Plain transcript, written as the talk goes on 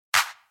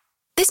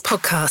This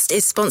podcast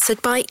is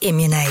sponsored by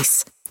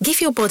Immunace.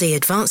 Give your body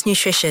advanced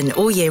nutrition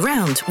all year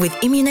round with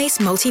Immunace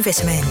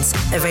multivitamins,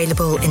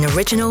 available in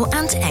original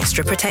and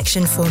extra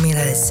protection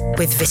formulas,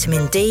 with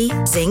vitamin D,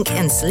 zinc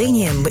and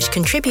selenium, which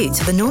contribute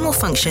to the normal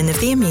function of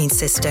the immune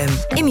system.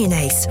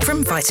 Immunace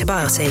from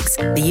Vitabiotics,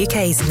 the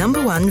UK's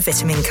 #1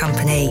 vitamin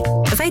company.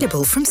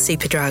 Available from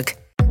Superdrug.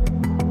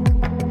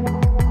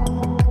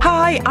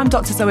 Hi, I'm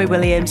Dr. Zoe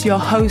Williams, your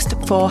host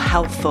for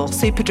Healthful,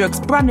 Superdrug's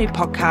brand new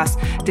podcast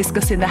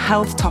discussing the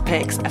health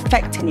topics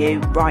affecting you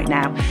right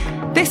now.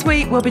 This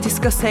week, we'll be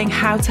discussing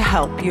how to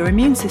help your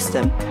immune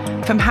system,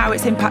 from how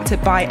it's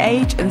impacted by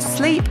age and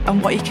sleep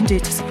and what you can do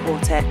to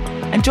support it.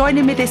 And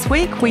joining me this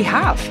week, we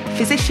have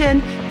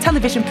physician,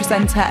 television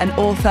presenter and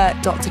author,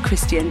 Dr.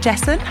 Christian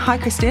Jessen. Hi,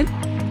 Christian.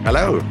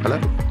 Hello.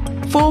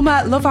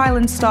 Former Love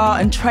Island star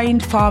and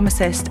trained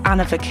pharmacist,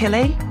 Anna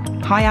Vakili.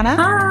 Hi, Anna.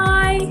 Hi.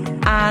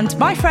 And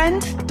my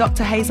friend,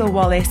 Dr. Hazel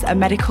Wallace, a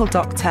medical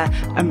doctor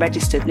and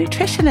registered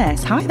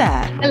nutritionist. Hi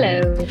there.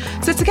 Hello.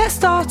 So to get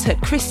started,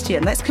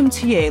 Christian, let's come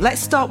to you. Let's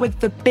start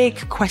with the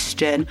big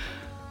question.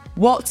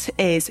 What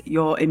is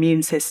your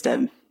immune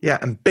system? Yeah,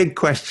 and big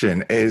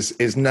question is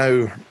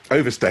no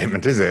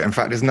overstatement, is it? In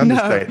fact, it's an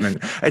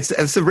understatement. No.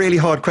 It's a really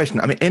hard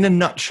question. I mean, in a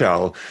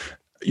nutshell,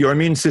 your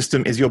immune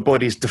system is your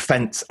body's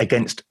defense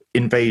against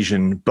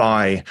invasion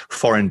by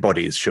foreign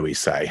bodies, shall we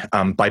say,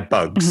 by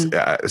bugs,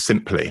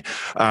 simply.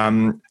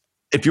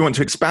 If you want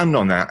to expand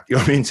on that,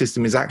 your immune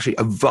system is actually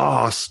a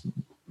vast,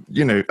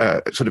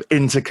 sort of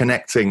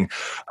interconnecting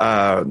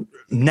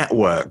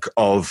network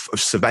of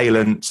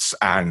surveillance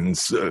and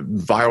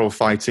viral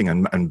fighting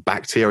and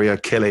bacteria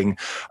killing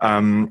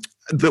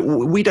that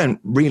we don't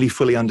really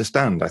fully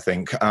understand, I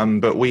think.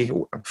 But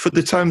for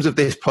the terms of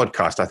this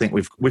podcast, I think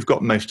we've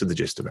got most of the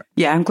gist of it.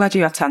 Yeah, I'm glad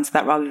you have to answer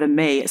that rather than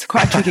me. It's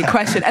quite a tricky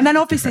question. And then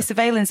obviously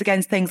surveillance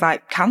against things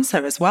like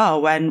cancer as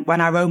well, when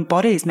our own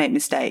bodies make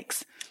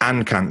mistakes.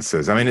 And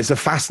cancers. I mean, it's a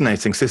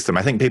fascinating system.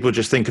 I think people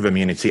just think of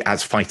immunity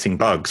as fighting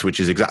bugs, which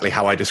is exactly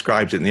how I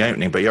described it in the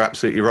opening. But you're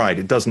absolutely right.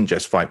 It doesn't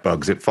just fight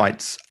bugs. It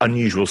fights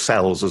unusual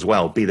cells as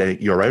well, be they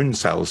your own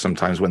cells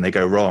sometimes when they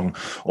go wrong,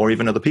 or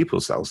even other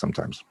people's cells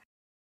sometimes.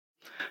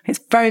 It's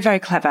very, very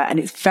clever and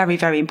it's very,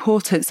 very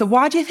important. So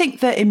why do you think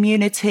that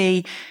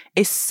immunity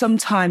is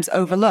sometimes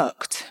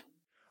overlooked?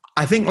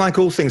 I think like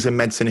all things in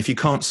medicine, if you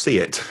can't see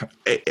it,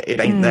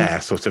 it ain't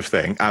there sort of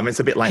thing. It's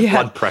a bit like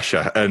blood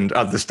pressure and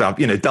other stuff,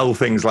 dull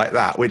things like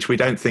that, which we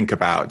don't think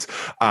about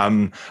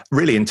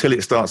really until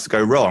it starts to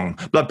go wrong.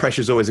 Blood pressure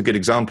is always a good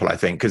example, I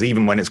think, because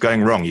even when it's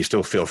going wrong, you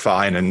still feel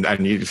fine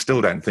and you still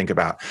don't think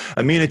about.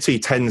 Immunity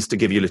tends to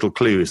give you little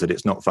clues that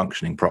it's not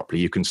functioning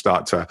properly. You can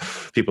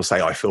people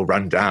say, I feel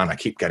run down, I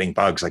keep getting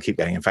bugs, I keep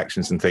getting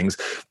infections and things.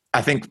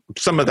 I think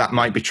some of that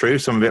might be true,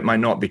 some of it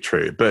might not be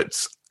true,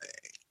 but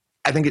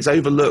I think it's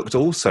overlooked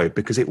also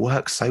because it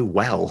works so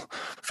well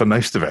for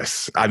most of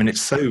us. I mean, it's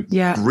so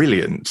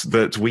brilliant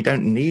that we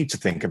don't need to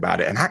think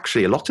about it. And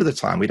actually, a lot of the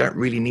time, we don't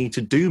really need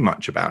to do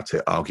much about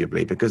it,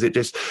 arguably, because it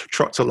just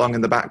trots along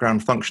in the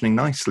background functioning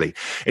nicely.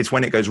 It's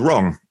when it goes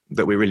wrong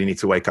that we really need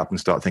to wake up and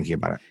start thinking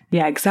about it.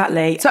 Yeah,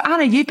 exactly. So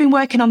Anna, you've been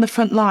working on the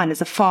front line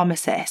as a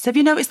pharmacist. Have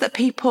you noticed that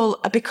people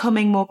are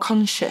becoming more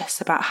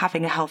conscious about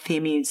having a healthy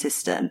immune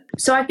system?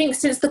 So I think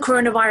since the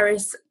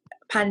coronavirus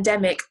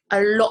pandemic, a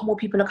lot more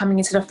people are coming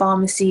into the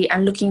pharmacy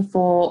and looking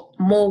for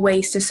more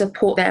ways to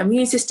support their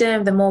immune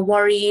system. They're more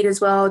worried as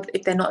well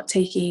if they're not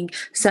taking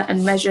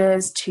certain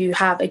measures to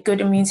have a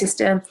good immune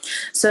system.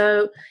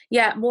 So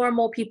yeah, more and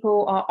more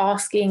people are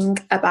asking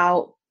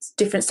about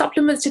different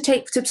supplements to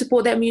take to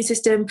support their immune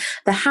system.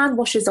 The hand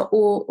washes are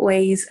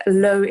always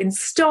low in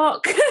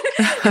stock.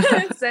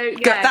 So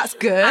yeah, that's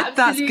good. Absolutely.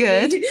 That's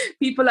good.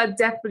 People are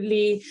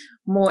definitely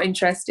more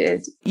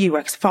interested. You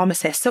work as a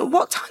pharmacist. So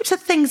what types of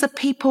things are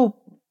people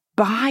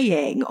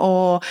buying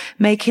or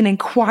making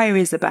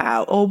inquiries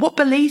about, or what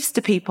beliefs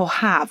do people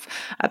have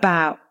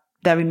about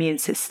their immune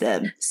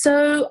system?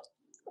 So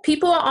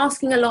people are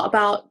asking a lot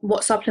about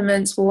what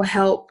supplements will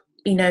help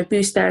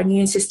boost their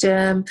immune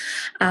system,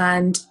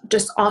 and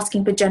just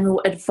asking for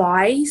general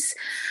advice.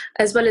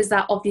 As well as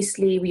that,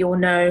 obviously, we all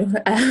know,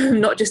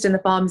 not just in the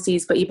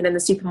pharmacies, but even in the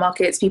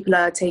supermarkets, people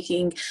are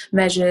taking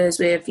measures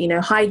with,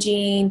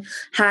 hygiene,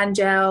 hand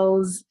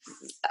gels,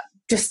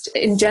 just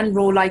in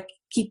general, like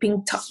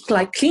keeping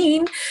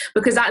clean,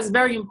 because that's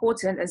very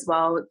important as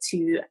well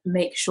to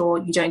make sure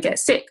you don't get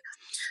sick.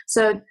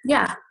 So,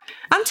 yeah.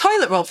 And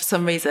toilet roll for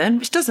some reason,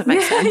 which doesn't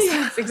make sense.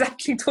 Yes,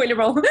 exactly, toilet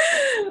roll.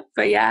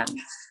 But yeah.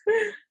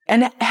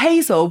 And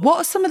Hazel, what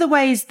are some of the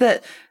ways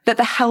that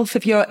the health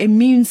of your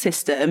immune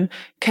system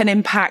can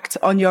impact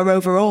on your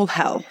overall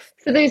health?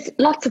 So there's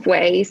lots of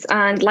ways.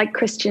 And like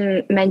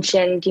Christian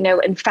mentioned,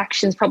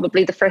 infection's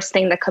probably the first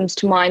thing that comes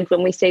to mind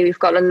when we say we've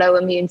got a low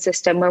immune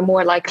system. We're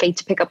more likely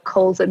to pick up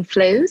colds and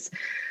flus.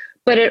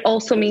 But it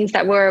also means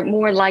that we're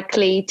more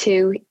likely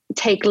to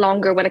take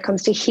longer when it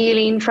comes to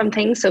healing from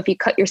things. So if you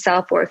cut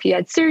yourself, or if you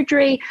had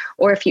surgery,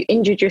 or if you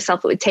injured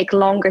yourself, it would take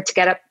longer to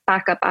get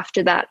back up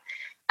after that.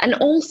 And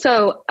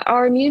also,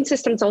 our immune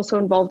system is also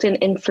involved in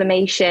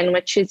inflammation,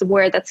 which is a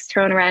word that's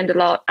thrown around a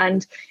lot.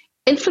 And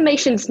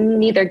Inflammation's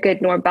neither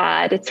good nor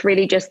bad. It's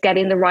really just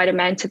getting the right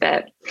amount of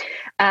it.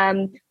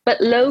 But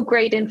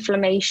low-grade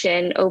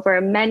inflammation over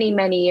many,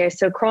 many years,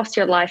 so across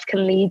your life,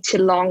 can lead to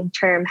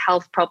long-term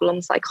health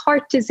problems like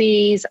heart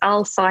disease,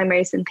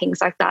 Alzheimer's, and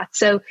things like that.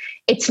 So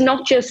it's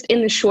not just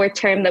in the short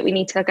term that we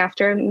need to look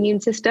after our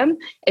immune system.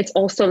 It's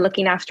also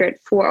looking after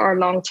it for our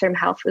long-term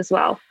health as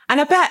well.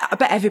 And I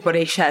bet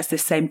everybody shares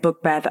this same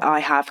bugbear that I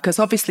have, because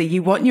obviously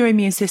you want your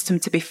immune system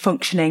to be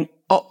functioning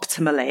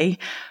optimally,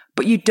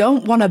 but you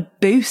don't want to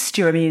boost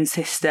your immune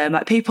system.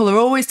 Like, people are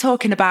always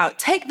talking about,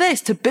 take this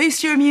to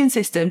boost your immune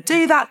system,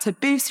 do that to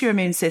boost your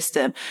immune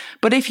system.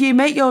 But if you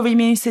make your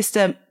immune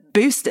system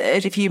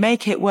boosted, if you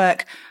make it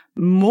work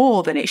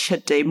more than it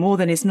should do, more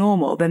than is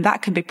normal, then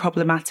that can be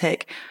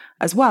problematic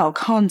as well,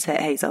 can't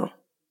it, Hazel?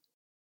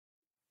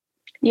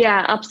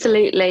 Yeah,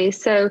 absolutely.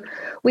 So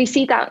we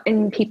see that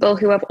in people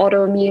who have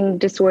autoimmune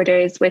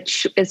disorders,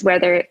 which is where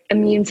their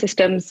immune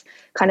system's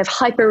kind of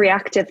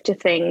hyperreactive to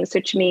things,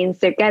 which means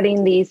they're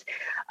getting these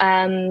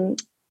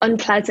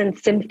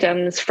unpleasant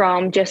symptoms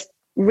from just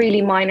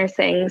really minor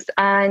things.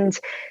 And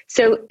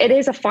so it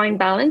is a fine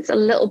balance. A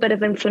little bit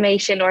of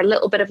inflammation or a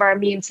little bit of our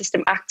immune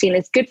system acting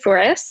is good for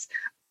us.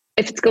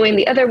 If it's going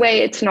the other way,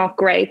 it's not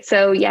great.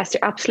 So yes,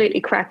 you're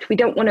absolutely correct. We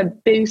don't want to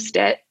boost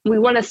it. We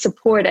want to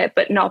support it,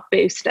 but not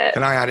boost it.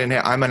 Can I add in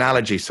here? I'm an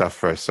allergy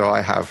sufferer, so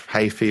I have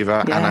hay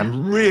fever, and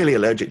I'm really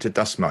allergic to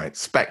dust mites,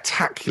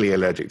 spectacularly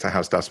allergic to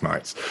house dust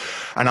mites.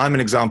 And I'm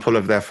an example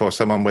of, therefore,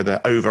 someone with an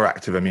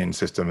overactive immune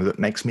system that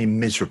makes me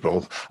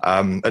miserable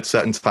at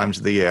certain times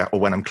of the year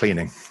or when I'm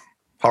cleaning.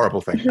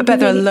 Horrible thing. I bet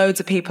there are loads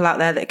of people out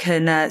there that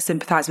can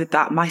sympathise with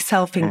that,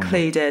 myself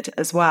included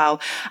as well.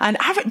 And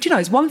do you know,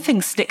 it's one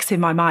thing sticks in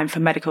my mind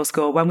from medical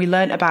school. When we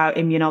learnt about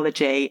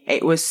immunology,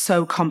 it was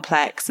so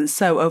complex and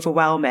so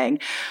overwhelming.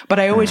 But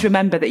I always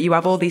remember that you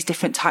have all these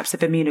different types of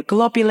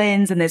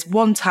immunoglobulins, and there's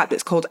one type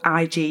that's called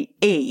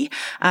IgE.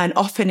 And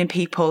often in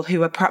people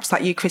who are perhaps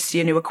like you,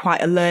 Christian, who are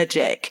quite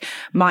allergic,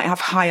 might have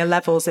higher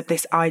levels of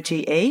this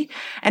IgE.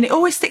 And it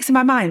always sticks in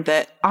my mind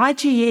that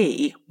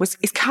IgE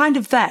is kind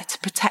of there to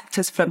protect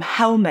us from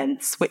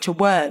helminths, which are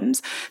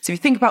worms. So if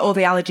you think about all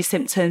the allergy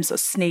symptoms of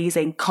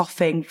sneezing,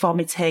 coughing,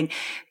 vomiting,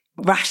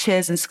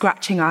 rashes and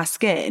scratching our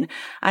skin,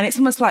 and it's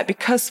almost like,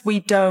 because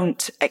we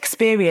don't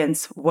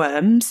experience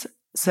worms,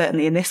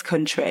 certainly in this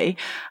country,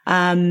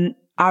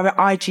 our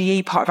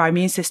IgE part of our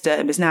immune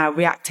system is now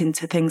reacting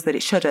to things that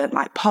it shouldn't,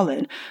 like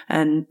pollen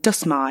and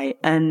dust mite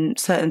and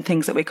certain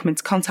things that we come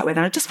into contact with.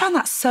 And I just found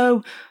that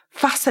so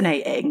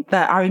fascinating,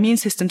 that our immune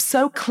system's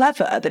so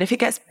clever that if it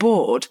gets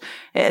bored,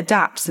 it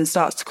adapts and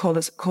starts to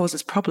cause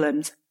us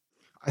problems.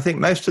 I think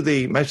most of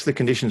the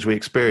conditions we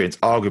experience,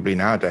 arguably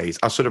nowadays,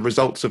 are sort of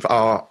results of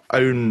our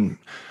own,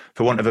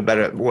 for want of a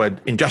better word,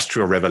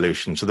 industrial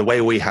revolution. So the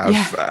way we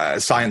have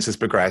science has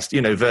progressed,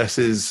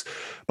 versus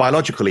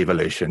biological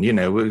evolution.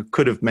 We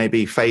could have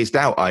maybe phased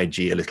out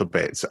IgE a little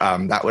bit.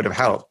 That would have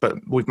helped. But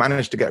we've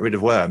managed to get rid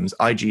of worms.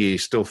 IgE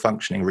is still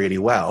functioning really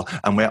well,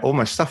 and we're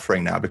almost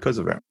suffering now because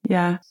of it.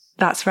 Yeah,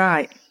 that's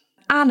right.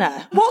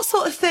 Anna, what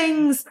sort of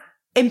things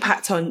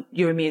impact on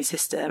your immune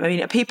system? I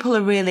mean, people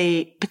are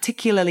really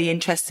particularly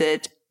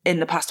interested in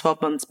the past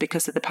 12 months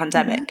because of the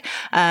pandemic.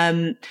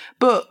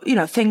 But,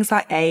 things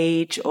like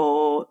age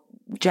or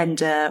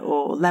gender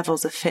or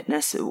levels of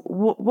fitness,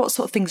 what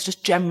sort of things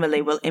just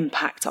generally will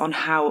impact on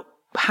how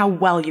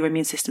well your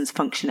immune system's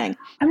functioning?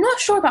 I'm not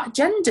sure about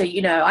gender.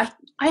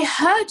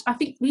 I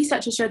think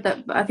research has showed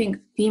that I think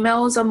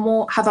females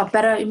have a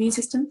better immune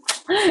system.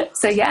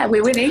 So yeah,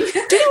 we're winning.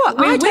 Do you know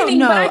what? I don't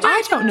know.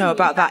 I don't know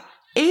about that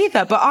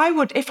either, but I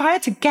would, if I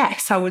had to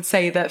guess, I would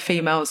say that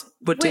females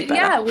would do better.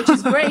 Yeah, which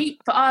is great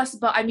for us,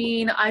 but I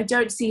mean, I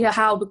don't see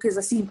how, because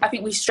I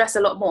think we stress a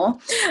lot more.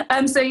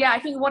 So yeah, I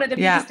think one of the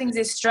biggest things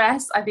is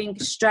stress. I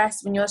think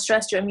stress, when you're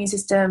stressed, your immune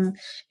system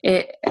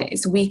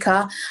is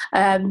weaker,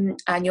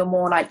 and you're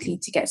more likely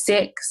to get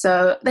sick.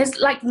 So there's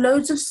like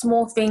loads of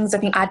small things I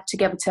think add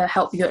together to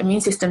help your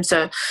immune system.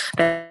 So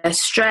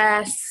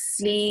stress,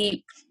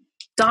 sleep,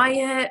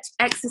 diet,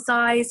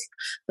 exercise.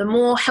 The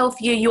more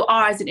healthier you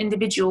are as an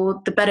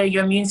individual, the better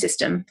your immune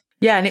system.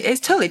 Yeah, and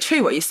it's totally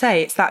true what you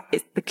say. It's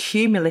the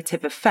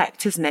cumulative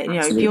effect, isn't it?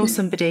 Absolutely. If you're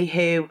somebody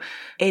who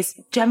is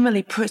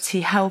generally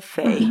pretty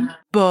healthy,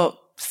 but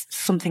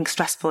something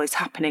stressful is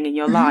happening in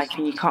your life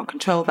and you can't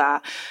control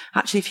that,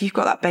 actually, if you've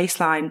got that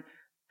baseline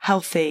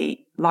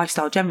healthy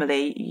lifestyle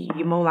generally,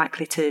 you're more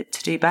likely to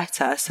do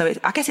better. So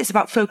I guess it's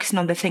about focusing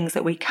on the things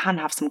that we can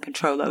have some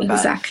control over.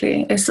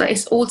 Exactly.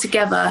 It's all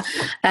together.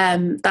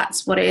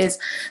 That's what it is.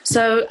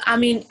 So, I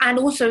mean, and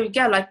also,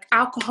 like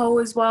alcohol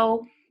as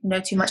well,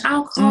 too much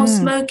alcohol,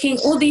 smoking,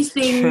 all these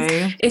things.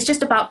 True. It's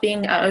just about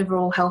being an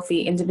overall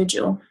healthy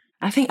individual.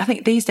 I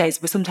think these days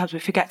sometimes we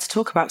forget to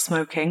talk about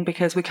smoking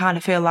because we kind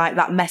of feel like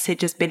that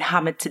message has been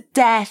hammered to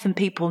death and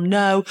people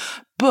know.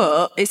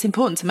 But it's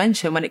important to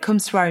mention, when it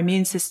comes to our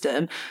immune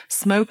system,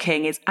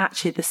 smoking is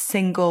actually the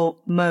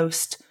single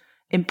most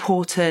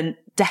important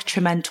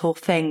detrimental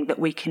thing that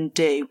we can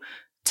do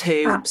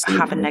to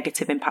have a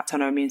negative impact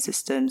on our immune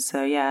system.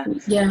 So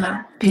and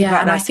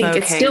I think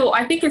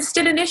it's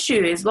still an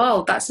issue as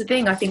well. That's the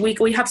thing. I think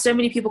we have so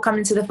many people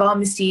coming to the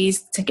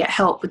pharmacies to get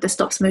help with the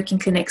stop smoking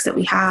clinics that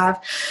we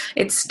have.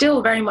 It's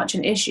still very much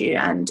an issue,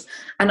 and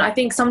I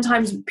think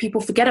sometimes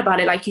people forget about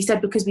it, like you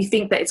said, because we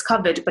think that it's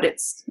covered, but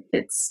it's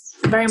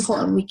very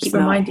important. We keep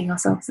reminding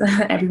ourselves,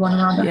 everyone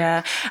around us.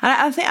 Yeah,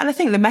 and I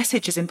think the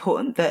message is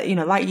important that, you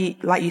know, like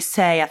you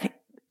say, I think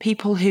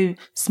people who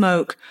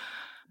smoke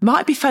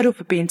might be fed up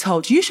of being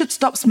told you should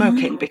stop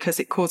smoking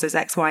because it causes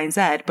X, Y, and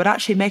Z, but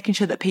actually making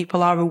sure that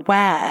people are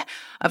aware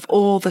of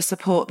all the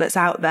support that's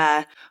out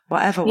there,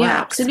 whatever works.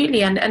 Yeah,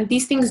 absolutely. And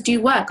these things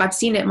do work. I've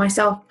seen it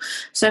myself.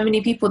 So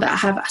many people that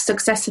have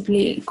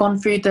successfully gone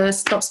through the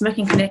stop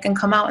smoking clinic and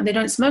come out and they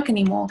don't smoke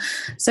anymore.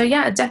 So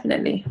yeah,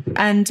 definitely.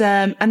 And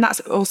that's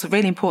also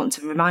really important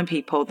to remind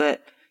people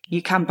that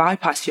you can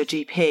bypass your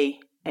GP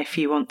if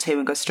you want to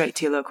and go straight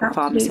to your local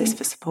pharmacist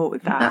for support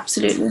with that.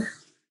 Absolutely.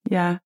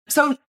 Yeah.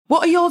 So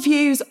what are your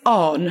views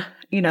on,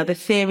 you know, the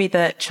theory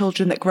that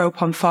children that grow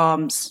up on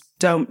farms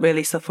don't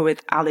really suffer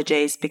with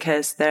allergies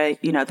because their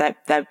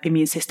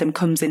immune system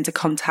comes into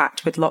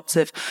contact with lots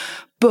of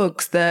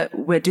bugs that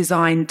we're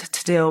designed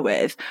to deal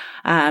with?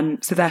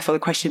 So therefore the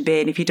question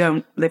being, if you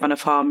don't live on a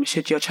farm,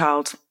 should your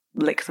child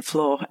lick the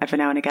floor every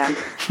now and again,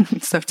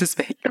 so to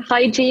speak?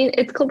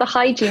 It's called the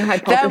hygiene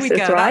hypothesis, there we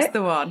go, right? That's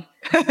the one.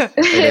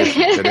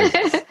 It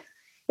is.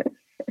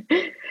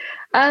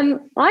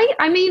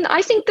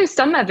 I think there's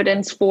some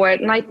evidence for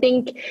it. And I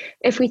think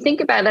if we think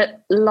about it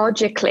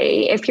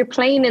logically, if you're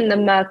playing in the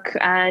muck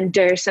and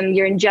dirt and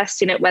you're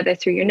ingesting it, whether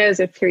through your nose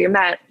or through your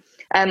mouth,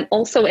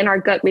 also in our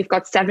gut, we've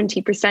got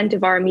 70%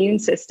 of our immune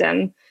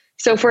system.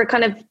 So if we're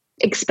kind of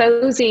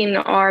exposing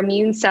our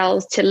immune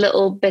cells to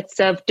little bits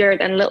of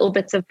dirt and little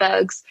bits of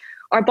bugs,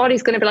 our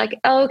body's going to be like,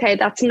 oh, okay,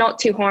 that's not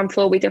too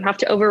harmful. We don't have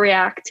to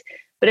overreact.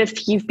 But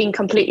if you've been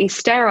completely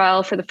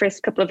sterile for the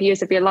first couple of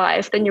years of your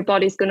life, then your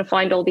body's going to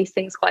find all these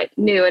things quite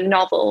new and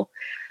novel.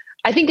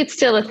 I think it's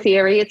still a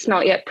theory. It's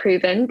not yet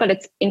proven, but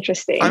it's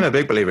interesting. I'm a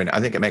big believer in it. I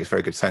think it makes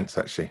very good sense,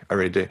 actually. I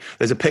really do.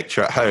 There's a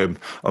picture at home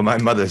on my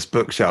mother's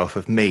bookshelf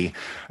of me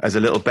as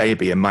a little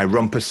baby in my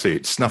romper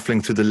suit,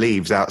 snuffling through the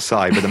leaves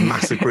outside with a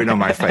massive grin on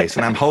my face.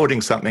 And I'm holding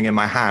something in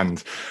my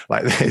hand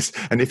like this.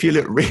 And if you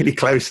look really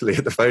closely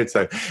at the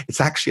photo, it's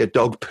actually a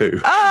dog poo,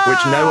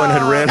 which no one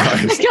had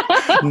realised.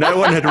 No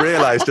one had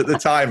realised at the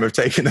time of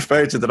taking the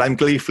photo that I'm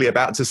gleefully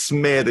about to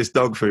smear this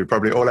dog food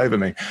probably all over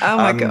me. Oh,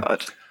 my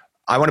God.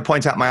 I want to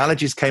point out my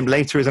allergies came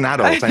later as an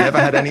adult. I never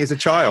had any as a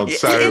child.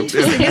 So it's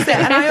interesting, isn't it?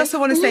 And I also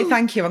want to say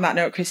thank you on that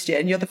note,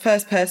 Christian. You're the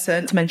first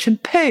person to mention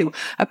poo.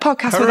 A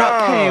podcast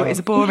without poo is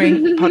a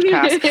boring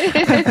podcast.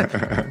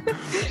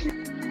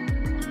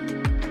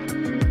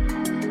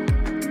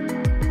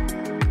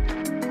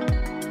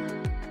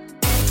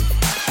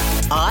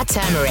 Our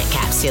turmeric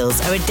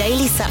capsules are a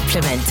daily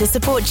supplement to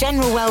support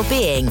general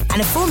well-being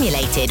and are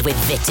formulated with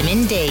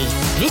vitamin D.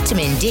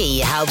 Vitamin D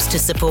helps to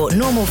support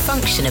normal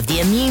function of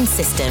the immune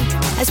system,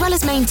 as well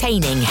as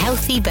maintaining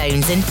healthy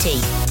bones and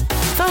teeth.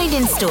 Find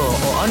in store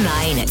or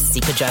online at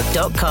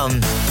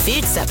superdrug.com.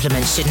 Food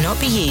supplements should not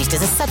be used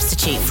as a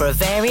substitute for a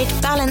varied,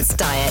 balanced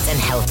diet and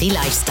healthy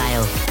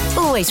lifestyle.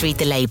 Always read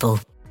the label.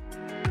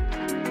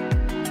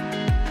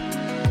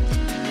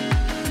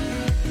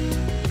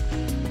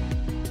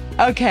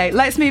 Okay,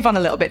 let's move on a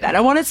little bit then.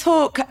 I want to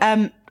talk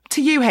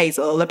to you,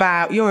 Hazel,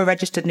 about you're a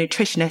registered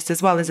nutritionist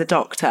as well as a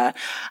doctor.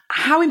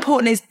 How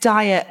important is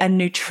diet and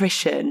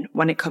nutrition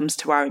when it comes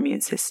to our immune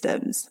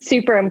systems?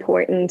 Super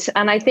important.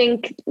 And I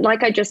think,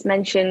 like I just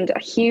mentioned, a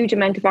huge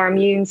amount of our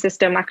immune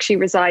system actually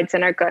resides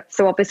in our gut.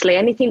 So obviously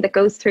anything that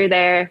goes through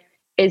there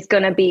is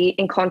going to be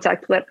in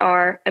contact with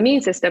our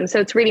immune system. So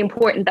it's really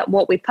important that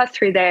what we put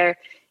through there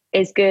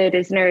is good,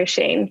 is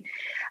nourishing.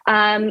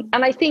 And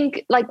I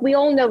think, like, we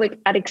all know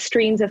at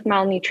extremes of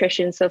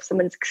malnutrition, so if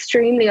someone's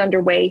extremely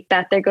underweight,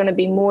 that they're going to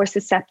be more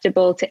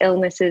susceptible to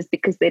illnesses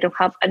because they don't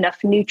have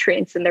enough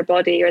nutrients in their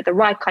body or the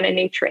right kind of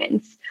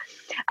nutrients.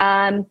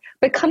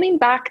 But coming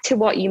back to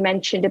what you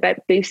mentioned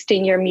about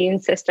boosting your immune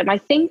system, I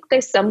think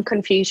there's some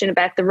confusion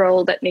about the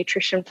role that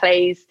nutrition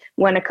plays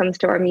when it comes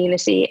to our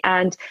immunity.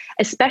 And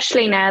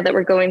especially now that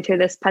we're going through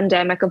this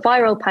pandemic, a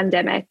viral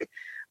pandemic,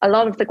 a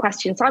lot of the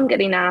questions I'm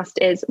getting asked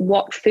is,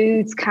 what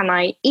foods can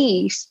I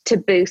eat to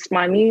boost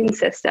my immune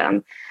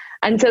system?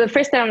 And so the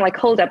first thing I'm like,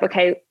 hold up,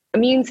 okay,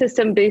 immune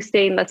system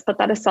boosting, let's put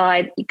that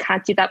aside. You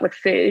can't do that with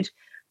food.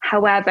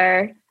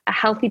 However, a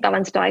healthy,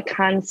 balanced diet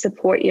can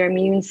support your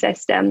immune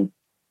system.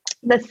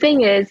 The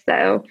thing is,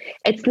 though,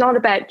 it's not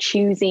about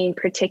choosing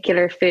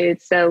particular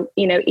foods. So,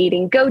 you know,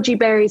 eating goji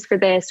berries for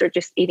this, or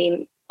just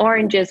eating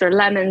oranges or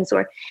lemons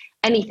or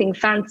anything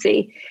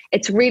fancy.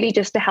 It's really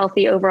just a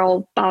healthy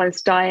overall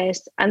balanced diet.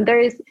 And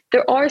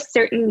there are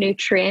certain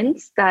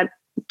nutrients that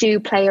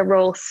do play a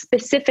role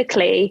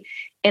specifically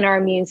in our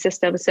immune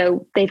system.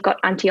 So they've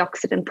got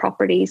antioxidant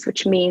properties,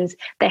 which means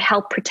they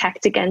help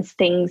protect against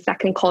things that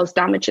can cause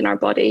damage in our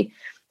body.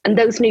 And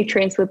those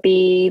nutrients would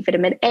be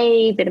vitamin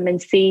A, vitamin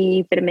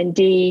C, vitamin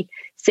D,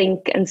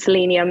 zinc, and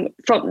selenium.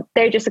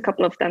 They're just a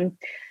couple of them.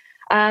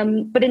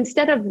 But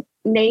instead of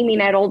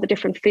naming out all the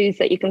different foods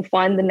that you can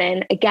find them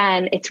in,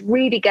 again, it's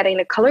really getting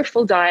a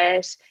colorful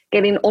diet,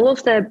 getting all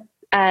of the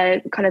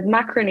kind of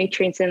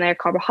macronutrients in there,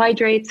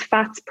 carbohydrates,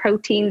 fats,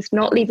 proteins,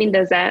 not leaving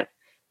those out.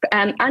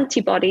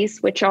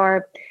 Antibodies, which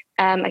are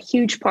a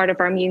huge part of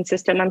our immune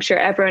system. I'm sure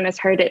everyone has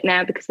heard it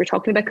now because we're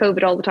talking about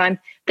COVID all the time.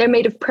 They're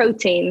made of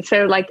protein.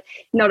 So like,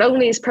 not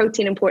only is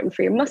protein important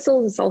for your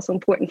muscles, it's also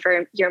important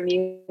for your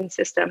immune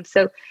system.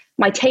 So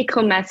my take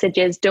home message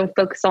is don't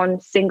focus on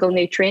single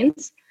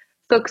nutrients,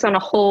 focus on a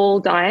whole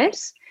diet,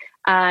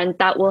 and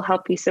that will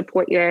help you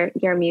support your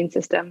immune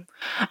system.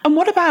 And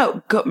what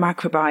about gut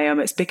microbiome?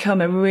 It's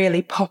become a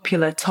really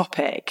popular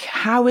topic.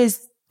 How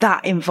is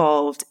that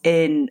involved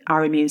in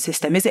our immune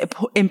system? Is it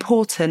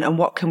important, and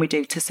what can we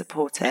do to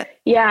support it?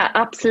 Yeah,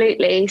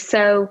 absolutely.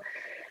 So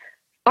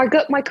our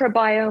gut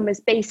microbiome is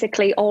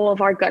basically all of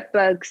our gut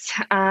bugs,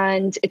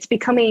 and it's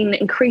becoming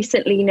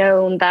increasingly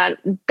known that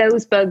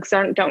those bugs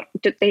don't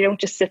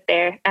just sit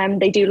there.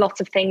 They do lots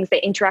of things.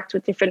 They interact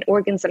with different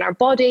organs in our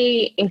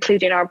body,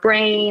 including our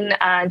brain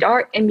and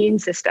our immune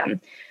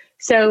system.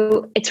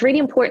 So it's really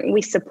important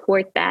we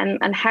support them,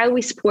 and how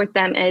we support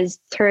them is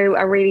through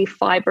a really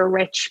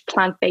fiber-rich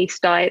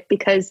plant-based diet,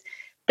 because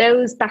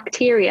those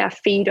bacteria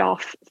feed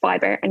off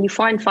fiber, and you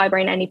find fiber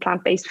in any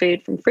plant-based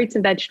food, from fruits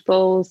and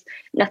vegetables,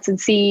 nuts and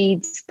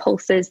seeds,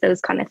 pulses,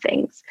 those kind of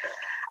things.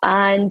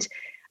 And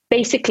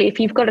basically, if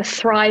you've got a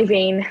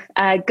thriving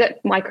gut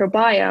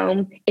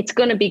microbiome, it's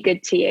going to be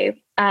good to you.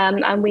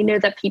 And we know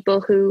that people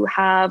who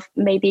have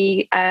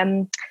maybe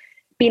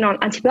been on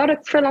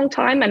antibiotics for a long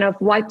time and have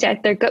wiped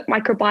out their gut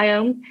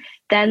microbiome,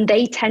 then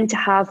they tend to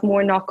have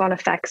more knock-on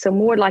effects, so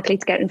more likely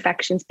to get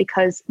infections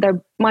because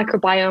their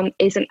microbiome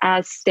isn't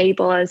as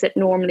stable as it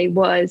normally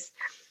was.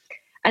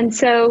 And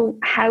so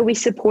how we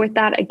support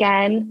that,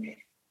 again,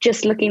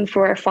 just looking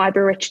for a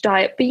fiber-rich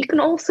diet. But you can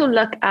also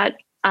look at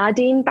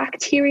adding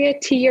bacteria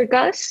to your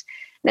gut.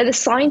 Now, the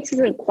science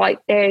isn't quite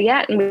there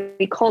yet, and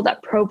we call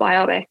that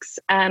probiotics.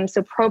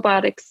 So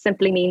probiotics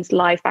simply means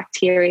live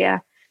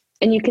bacteria.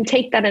 And you can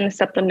take that in a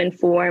supplement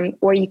form,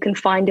 or you can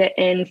find it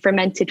in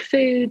fermented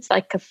foods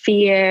like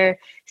kefir,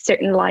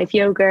 certain live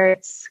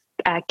yogurts,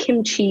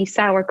 kimchi,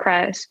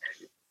 sauerkraut.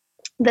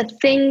 The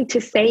thing to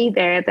say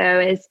there, though,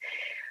 is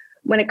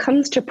when it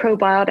comes to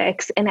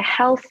probiotics, in a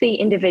healthy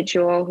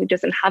individual who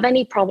doesn't have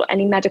any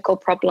medical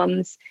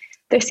problems,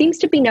 there seems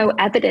to be no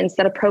evidence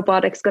that a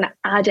probiotic is going to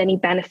add any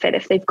benefit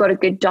if they've got a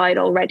good diet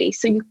already.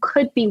 So you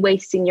could be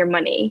wasting your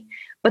money.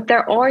 But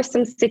there are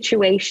some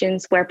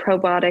situations where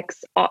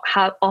probiotics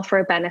offer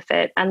a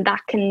benefit, and that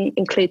can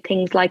include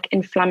things like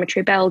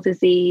inflammatory bowel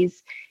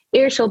disease,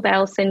 irritable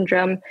bowel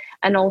syndrome,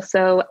 and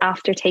also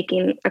after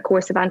taking a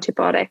course of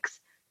antibiotics.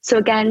 So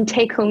again,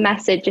 take-home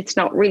message, it's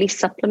not really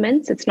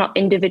supplements, it's not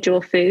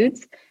individual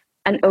foods,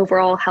 an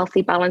overall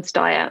healthy, balanced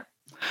diet.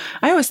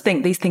 I always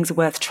think these things are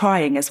worth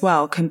trying as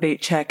well,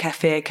 kombucha,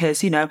 kefir,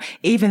 because,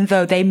 even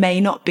though they may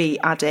not be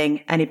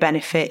adding any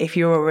benefit if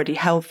you're already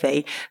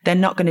healthy, they're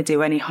not going to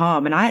do any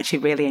harm. And I actually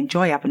really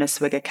enjoy having a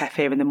swig of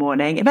kefir in the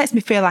morning. It makes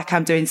me feel like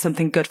I'm doing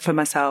something good for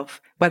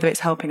myself, whether it's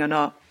helping or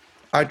not.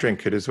 I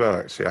drink it as well,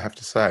 actually, I have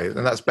to say.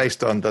 And that's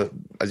based on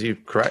as you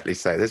correctly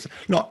say, there's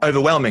not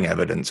overwhelming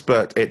evidence,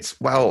 but it's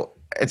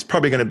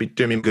probably going to be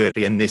doing me good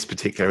in this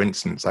particular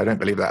instance. I don't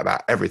believe that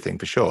about everything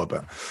for sure,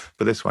 but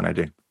for this one I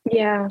do.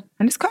 Yeah.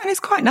 And it's quite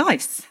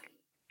nice.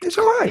 It's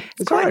all right.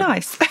 It's quite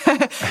nice.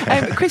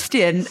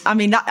 Christian,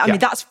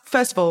 that's,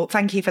 first of all,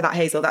 thank you for that,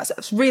 Hazel.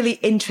 That's really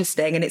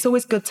interesting. And it's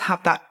always good to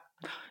have that,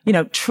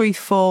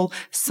 truthful,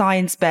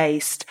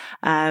 science-based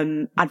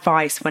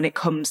advice when it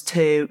comes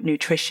to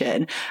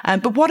nutrition.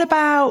 But what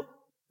about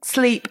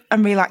sleep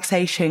and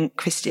relaxation,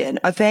 Christian?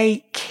 Are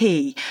they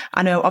key?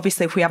 I know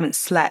obviously if we haven't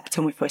slept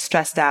and if we're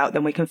stressed out,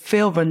 then we can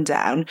feel run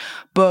down,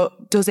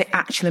 but does it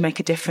actually make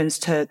a difference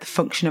to the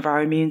function of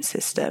our immune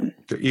system?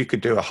 You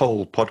could do a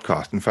whole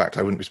podcast. In fact,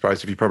 I wouldn't be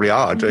surprised if you probably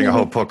are doing a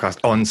whole podcast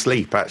on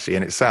sleep actually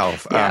in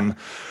itself. Yeah.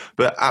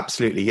 But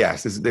absolutely,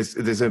 yes,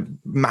 there's a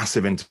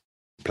massive interplay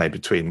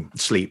between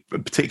sleep,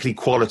 particularly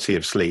quality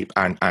of sleep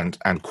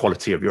and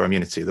quality of your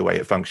immunity, the way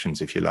it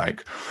functions, if you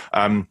like.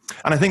 And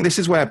I think this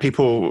is where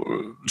people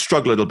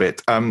struggle a little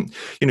bit.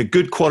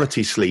 Good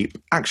quality sleep,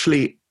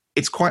 actually,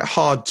 it's quite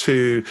hard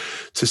to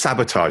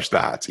sabotage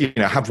that.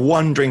 Have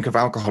one drink of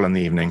alcohol in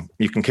the evening,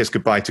 you can kiss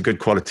goodbye to good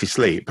quality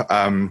sleep.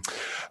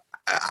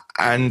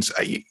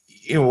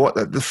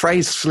 The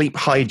phrase sleep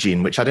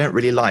hygiene, which I don't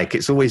really like,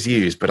 it's always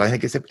used, but I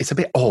think it's a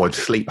bit odd,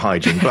 sleep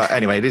hygiene. But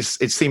anyway, it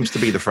seems to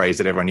be the phrase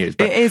that everyone uses.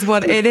 It is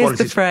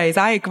the phrase.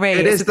 I agree.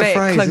 It's a bit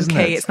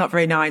clunky. It's not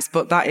very nice,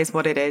 but that is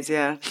what it is.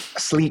 Yeah.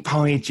 Sleep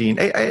hygiene.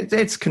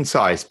 It's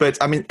concise, but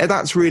I mean,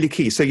 that's really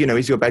key. So,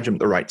 is your bedroom at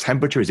the right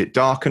temperature? Is it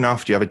dark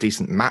enough? Do you have a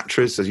decent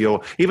mattress? Is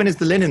the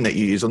linen that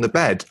you use on the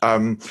bed?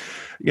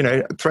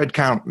 Thread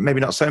count, maybe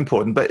not so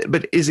important,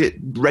 but is it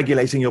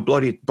regulating your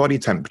body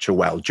temperature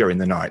well during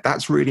the night?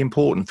 That's really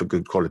important for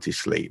good quality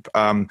sleep.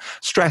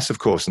 Stress, of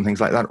course, and things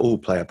like that all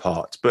play a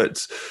part.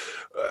 But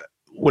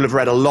will have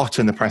read a lot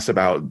in the press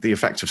about the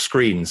effect of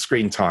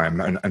screen time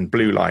and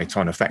blue light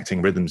on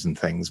affecting rhythms and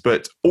things.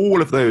 But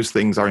all of those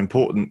things are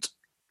important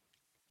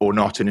or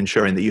not in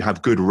ensuring that you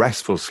have good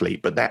restful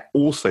sleep, but they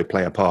also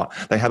play a part.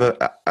 They have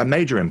a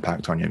major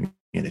impact on your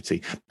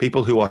immunity.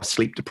 People who are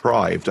sleep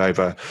deprived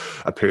over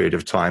a period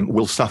of time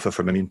will suffer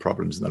from immune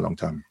problems in the long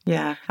term.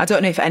 Yeah. I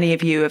don't know if any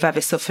of you have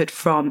ever suffered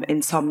from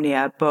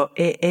insomnia, but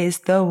it is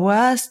the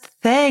worst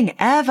thing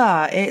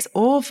ever. It's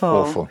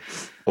awful.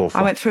 Awful.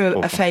 I went through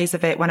a phase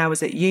of it when I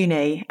was at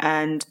uni,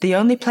 and the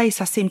only place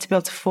I seemed to be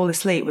able to fall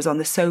asleep was on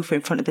the sofa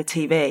in front of the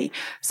TV.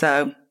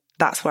 So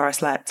that's where I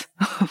slept.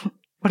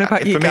 What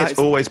about you guys? For me, it's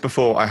always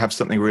before I have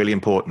something really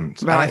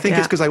important. Right, and I think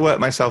it's because I work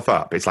myself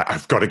up. It's like,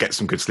 I've got to get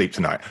some good sleep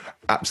tonight.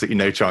 Absolutely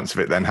no chance of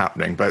it then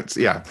happening. But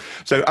yeah.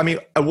 So, I mean,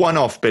 a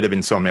one-off bit of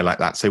insomnia like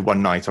that, say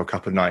one night or a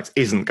couple of nights,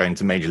 isn't going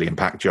to majorly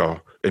impact your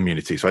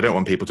immunity. So I don't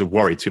want people to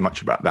worry too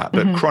much about that.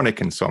 But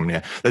chronic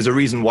insomnia, there's a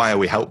reason why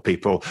we help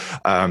people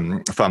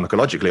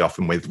pharmacologically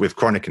often with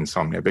chronic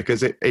insomnia,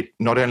 because it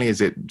not only is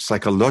it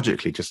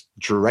psychologically just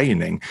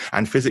draining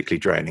and physically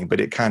draining,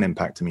 but it can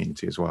impact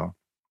immunity as well.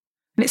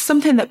 And it's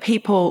something that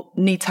people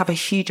need to have a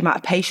huge amount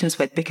of patience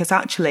with, because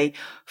actually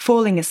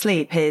falling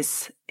asleep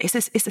is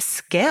a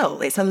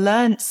skill. It's a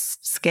learned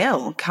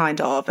skill,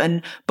 kind of.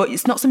 But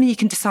it's not something you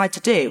can decide to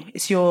do.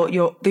 It's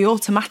the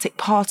automatic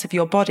part of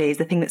your body is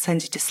the thing that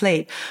sends you to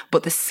sleep.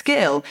 But the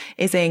skill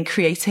is in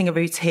creating a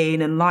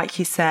routine. And like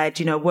you said,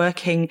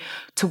 working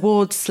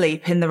towards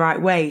sleep in the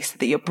right way so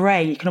that you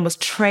can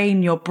almost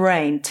train your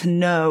brain to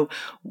know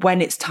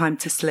when it's time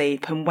to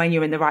sleep and when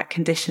you're in the right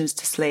conditions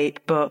to sleep.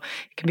 But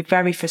it can be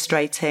very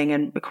frustrating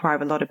and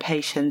require a lot of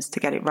patience to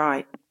get it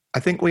right. I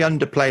think we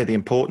underplay the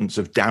importance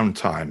of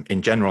downtime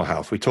in general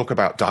health. We talk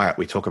about diet,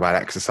 we talk about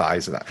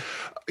exercise.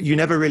 You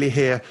never really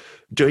hear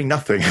doing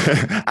nothing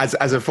as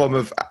a form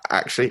of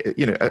actually,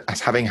 as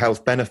having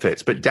health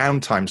benefits. But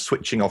downtime,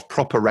 switching off,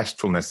 proper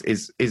restfulness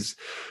is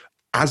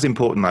as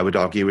important, I would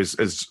argue,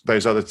 as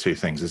those other two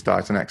things, as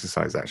diet and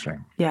exercise, actually.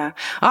 Yeah.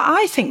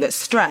 I think that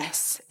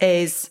stress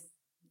is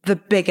the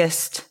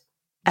biggest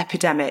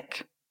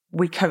epidemic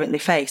we currently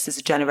face as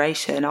a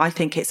generation. I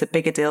think it's a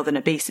bigger deal than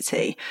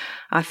obesity.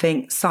 I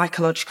think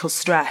psychological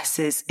stress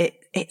is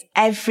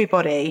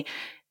everybody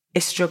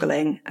is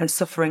struggling and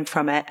suffering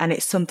from it, and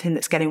it's something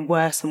that's getting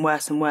worse and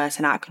worse and worse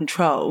and out of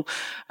control.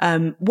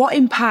 What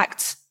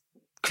impact,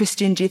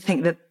 Christian, do you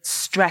think that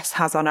stress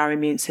has on our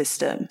immune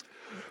system?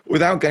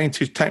 Without getting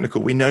too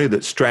technical, we know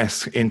that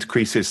stress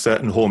increases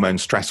certain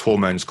hormones, stress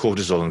hormones,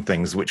 cortisol and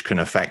things, which can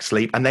affect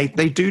sleep. And they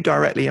do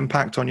directly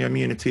impact on your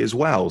immunity as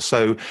well.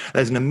 So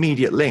there's an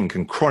immediate link.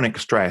 And chronic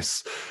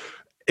stress,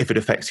 if it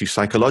affects you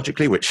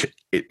psychologically, which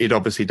it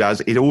obviously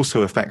does, it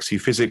also affects you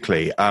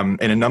physically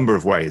in a number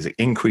of ways. It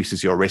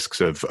increases your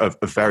risks of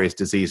various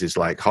diseases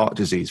like heart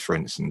disease, for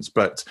instance.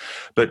 But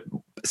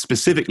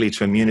specifically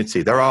to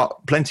immunity, there are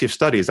plenty of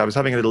studies. I was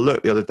having a little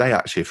look the other day,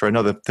 actually, for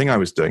another thing I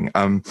was doing,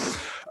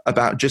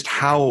 about just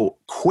how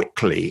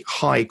quickly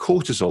high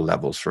cortisol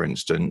levels, for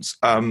instance,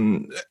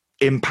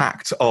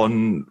 impact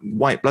on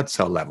white blood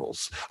cell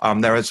levels.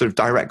 There are sort of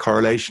direct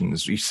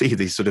correlations. You see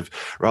these sort of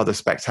rather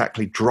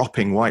spectacularly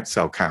dropping white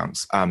cell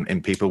counts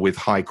in people with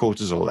high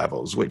cortisol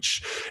levels,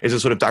 which is a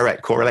sort of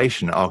direct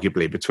correlation,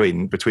 arguably,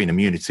 between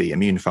immunity,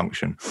 immune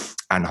function,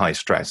 and high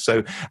stress.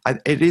 So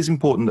it is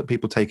important that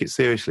people take it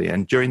seriously.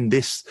 And during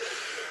this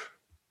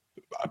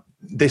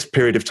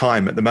period of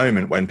time at the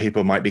moment, when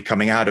people might be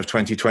coming out of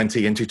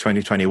 2020 into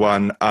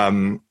 2021,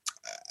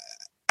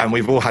 and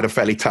we've all had a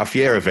fairly tough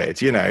year of it,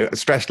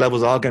 stress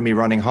levels are going to be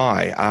running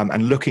high,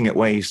 and looking at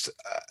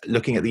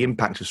the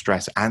impact of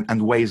stress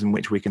and ways in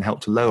which we can help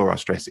to lower our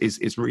stress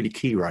is really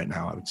key right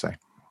now, I would say.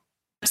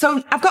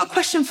 So I've got a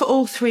question for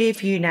all three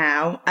of you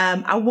now.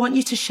 I want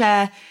you to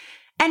share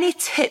any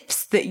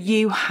tips that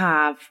you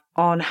have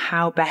on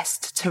how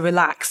best to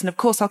relax. And of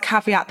course, I'll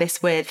caveat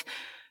this with,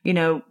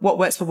 what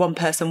works for one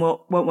person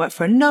won't work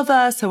for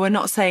another. So we're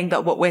not saying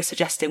that what we're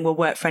suggesting will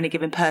work for any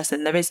given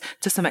person. There is,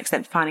 to some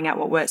extent, finding out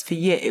what works for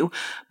you.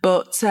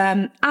 But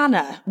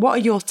Anna, what are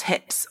your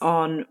tips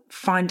on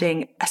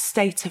finding a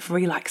state of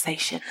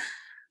relaxation?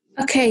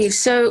 Okay,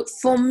 so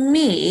for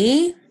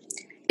me,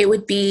 it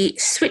would be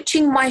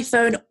switching my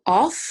phone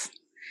off.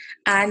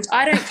 And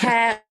I don't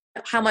care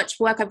how much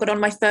work I've got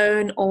on my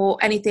phone or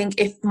anything.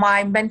 If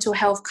my mental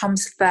health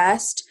comes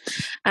first,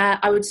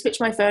 I would switch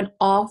my phone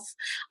off.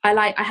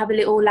 I have a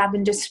little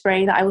lavender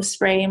spray that I will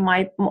spray on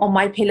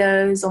my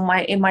pillows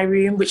in my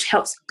room, which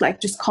helps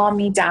just calm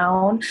me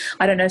down.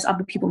 I don't know, so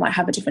other people might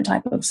have a different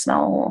type of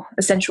smell or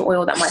essential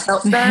oil that might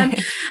help them.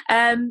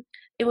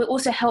 It will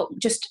also help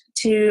just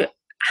to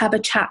have a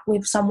chat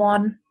with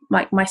someone.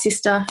 Like my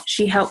sister,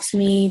 she helps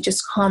me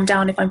just calm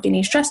down if I'm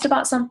feeling stressed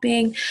about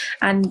something,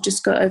 and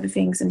just go over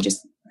things and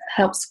just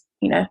helps,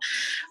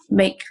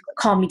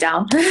 calm me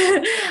down.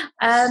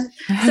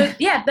 So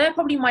yeah, they're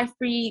probably my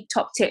 3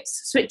 top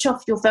tips. Switch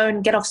off your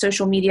phone, get off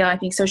social media. I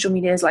think social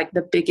media is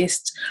the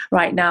biggest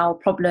right now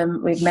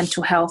problem with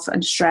mental health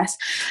and stress.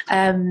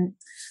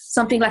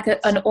 something like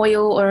an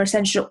oil or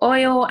essential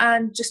oil,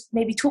 and just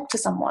maybe talk to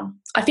someone.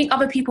 I think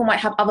other people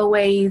might have other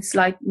ways,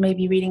 like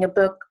maybe reading a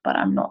book, but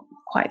I'm not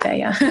quite there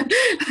yet.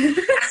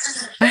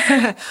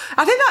 I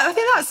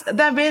think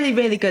they're really,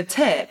 really good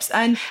tips.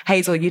 And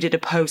Hazel, you did a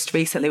post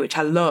recently, which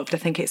I loved. I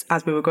think it's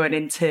as we were going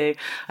into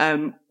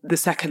the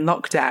second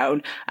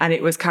lockdown, and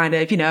it was kind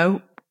of,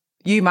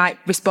 you might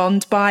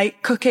respond by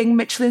cooking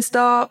Michelin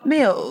star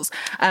meals.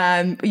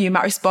 You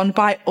might respond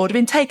by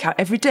ordering takeout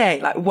every day,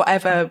 like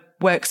whatever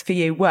works for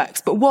you works.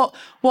 But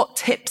what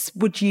tips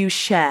would you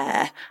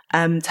share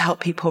to help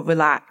people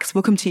relax?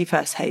 We'll come to you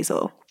first,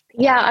 Hazel.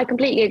 Yeah, I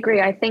completely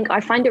agree. I think I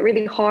find it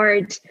really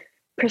hard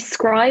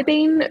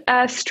prescribing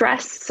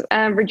stress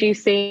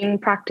reducing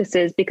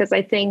practices, because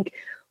I think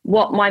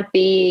what might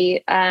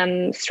be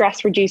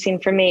stress reducing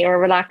for me or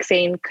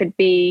relaxing could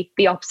be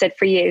the opposite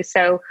for you.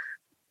 So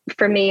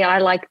for me, I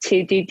like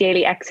to do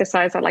daily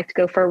exercise. I like to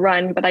go for a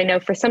run, but I know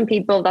for some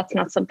people that's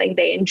not something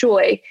they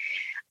enjoy.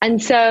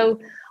 And so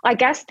I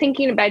guess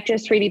thinking about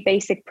just really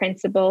basic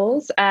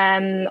principles,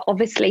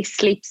 obviously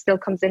sleep still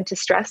comes into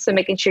stress. So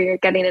making sure you're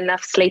getting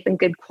enough sleep and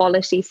good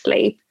quality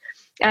sleep,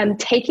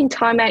 taking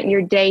time out in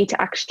your day to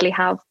actually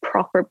have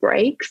proper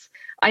breaks.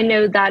 I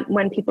know that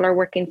when people are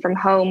working from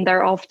home,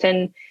 they're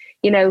often,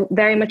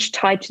 very much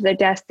tied to their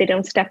desk. They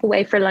don't step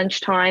away for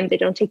lunchtime. They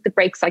don't take the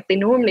breaks like they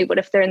normally would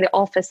if they're in the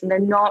office, and they're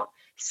not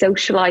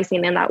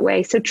socializing in that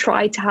way. So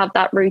try to have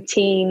that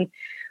routine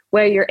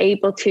where you're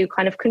able to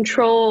kind of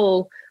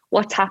control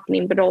what's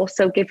happening, but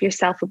also give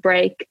yourself a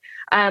break.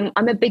 I'm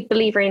a big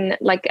believer in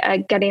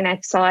getting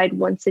outside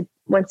once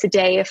a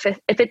day, if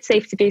it's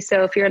safe to do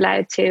so, if you're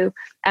allowed to,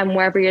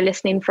 wherever you're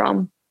listening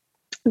from,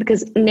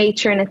 because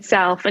nature in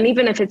itself, and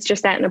even if it's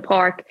just out in a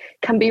park,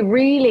 can be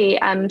really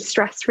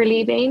stress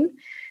relieving.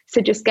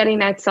 So just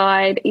getting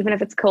outside, even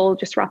if it's cold,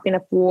 just wrapping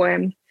up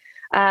warm.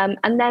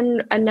 And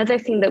then another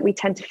thing that we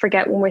tend to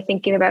forget when we're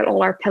thinking about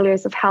all our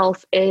pillars of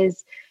health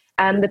is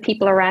the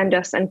people around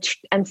us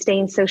and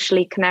staying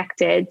socially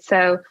connected.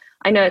 So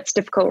I know it's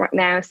difficult right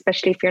now,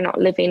 especially if you're not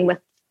living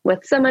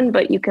with someone,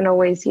 but you can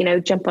always,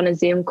 jump on a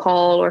Zoom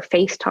call or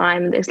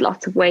FaceTime. There's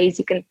lots of ways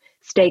you can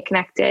stay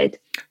connected.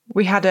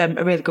 We had a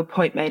really good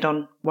point made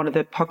on one of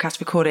the podcast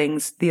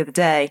recordings the other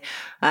day.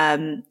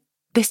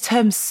 This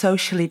term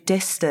socially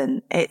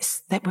distant,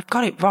 we've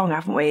got it wrong,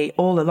 haven't we?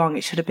 All along,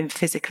 it should have been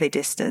physically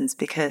distanced,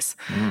 because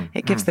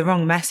it gives the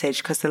wrong message,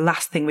 because the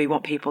last thing we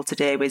want people to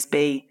do is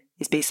be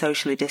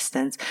socially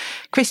distanced.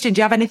 Christian, do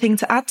you have anything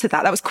to add to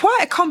that? That was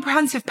quite a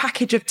comprehensive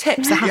package of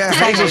tips.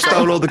 Hazel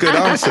stole all the good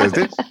answers,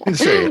 didn't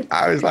she?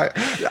 I was like,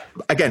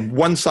 again,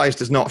 one size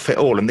does not fit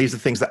all. And these are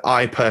things that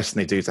I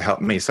personally do to help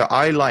me. So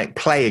I like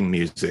playing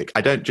music. I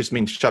don't just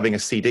mean shoving a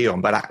CD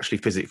on, but actually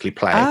physically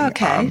playing. Oh,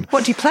 okay.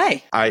 What do you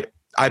play?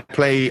 I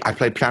play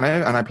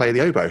piano and I play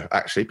the oboe,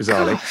 actually,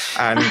 bizarrely.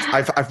 And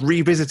I've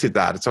revisited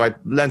that. So I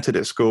learnt it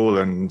at school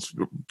and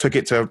took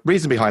it to a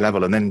reasonably high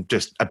level, and then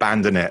just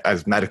abandoned it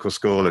as medical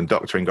school and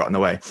doctoring got in the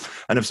way.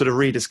 And I've sort of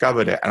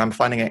rediscovered it, and I'm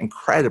finding it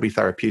incredibly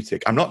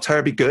therapeutic. I'm not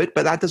terribly good,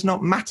 but that does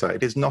not matter.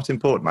 It is not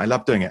important. I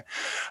love doing it.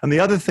 And the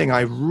other thing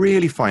I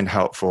really find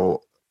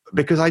helpful,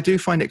 because I do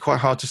find it quite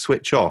hard to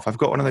switch off, I've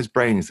got one of those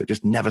brains that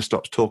just never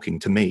stops talking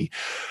to me,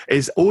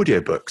 is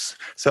audiobooks.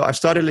 So I've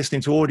started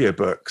listening to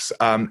audiobooks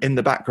in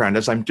the background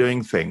as I'm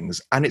doing things.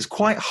 And it's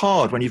quite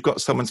hard when you've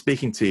got someone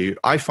speaking to you.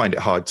 I find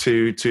it hard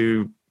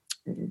to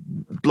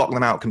block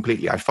them out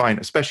completely. I find,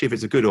 especially if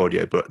it's a good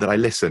audiobook, that I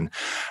listen.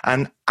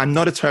 And I'm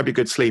not a terribly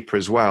good sleeper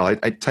as well.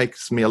 It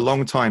takes me a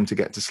long time to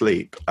get to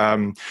sleep.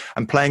 And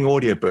playing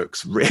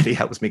audiobooks really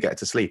helps me get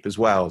to sleep as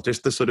well.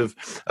 Just the sort of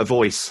a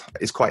voice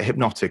is quite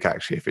hypnotic,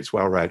 actually, if it's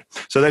well read.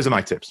 So those are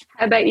my tips.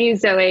 How about you,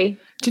 Zoe?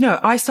 Do you know,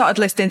 I started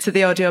listening to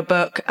the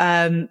audiobook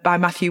by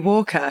Matthew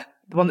Walker,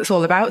 the one that's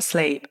all about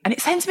sleep, and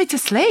it sends me to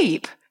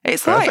sleep.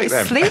 It's perfect,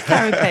 like sleep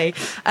therapy.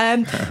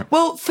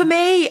 Well, for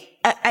me,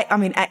 I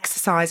mean,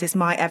 exercise is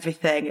my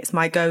everything. It's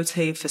my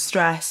go-to for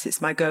stress.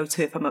 It's my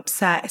go-to if I'm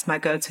upset. It's my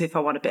go-to if I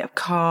want a bit of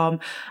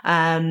calm.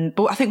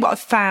 But I think what I've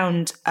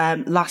found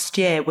last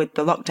year with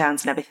the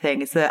lockdowns and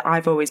everything is that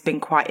I've always been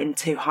quite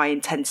into high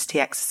intensity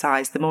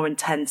exercise. The more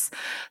intense,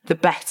 the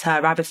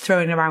better. Either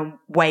throwing around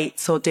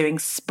weights or doing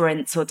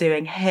sprints or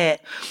doing HIIT.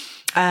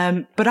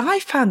 But I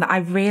found that I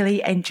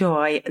really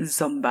enjoy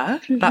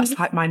Zumba. That's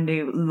like my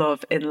new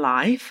love in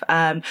life.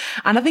 And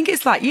I think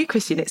it's like you,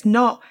 Christian, it's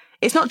not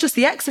just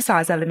the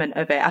exercise element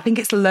of it. I think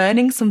it's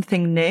learning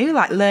something new,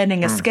 like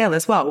learning a skill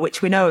as well,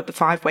 which we know at the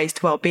 5 Ways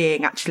to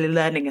Wellbeing, actually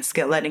learning a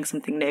skill, learning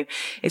something new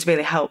is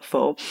really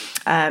helpful.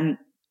 And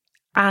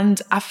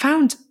I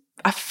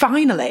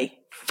finally,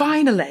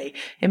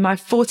 in my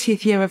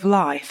 40th year of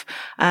life,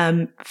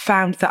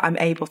 found that I'm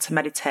able to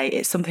meditate.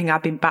 It's something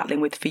I've been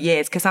battling with for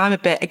years, because I'm a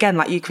bit, again,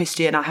 like you,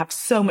 Christian, I have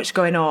so much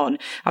going on.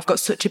 I've got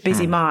such a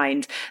busy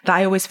mind that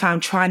I always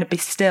found trying to be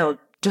still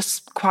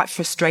just quite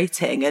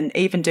frustrating. And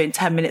even doing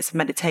 10 minutes of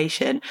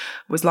meditation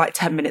was like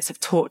 10 minutes of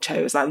torture.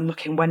 It was like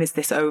looking, when is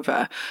this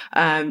over?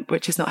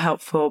 Which is not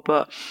helpful.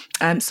 But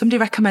somebody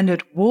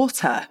recommended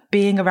water,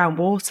 being around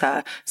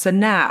water. So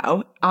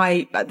now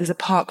there's a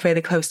park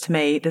really close to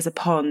me. There's a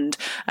pond,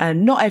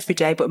 and not every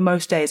day, but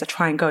most days I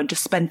try and go and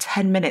just spend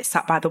 10 minutes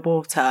sat by the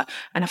water,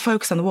 and I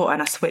focus on the water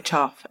and I switch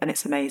off, and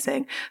it's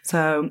amazing.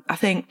 So I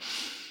think,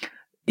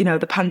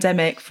 the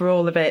pandemic, for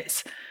all of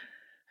its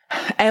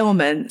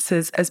ailments,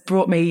 has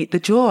brought me the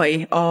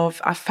joy of,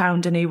 I've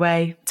found a new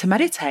way to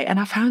meditate, and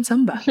I found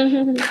Zumba.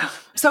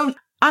 So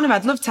Anna,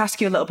 I'd love to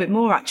ask you a little bit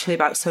more actually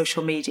about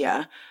social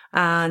media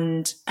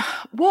and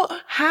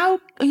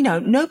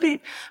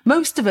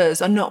most of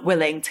us are not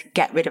willing to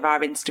get rid of our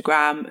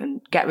Instagram and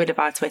get rid of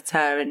our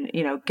Twitter and,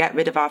 get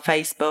rid of our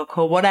Facebook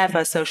or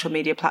whatever social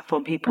media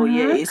platform people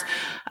use.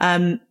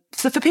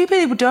 So for people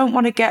who don't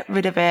want to get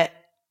rid of it,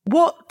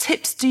 what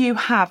tips do you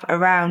have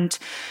around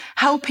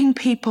helping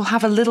people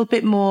have a little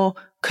bit more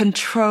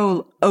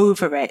control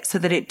over it so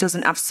that it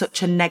doesn't have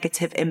such a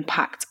negative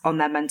impact on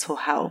their mental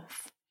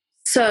health?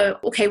 So,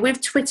 okay, with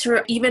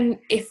Twitter, even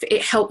if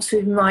it helps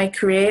with my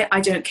career,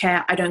 I don't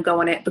care. I don't go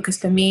on it because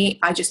for me,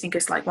 I just think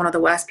it's like one of the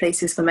worst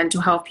places for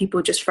mental health,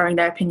 people just throwing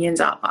their opinions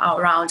out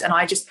around. And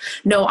I just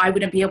know I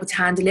wouldn't be able to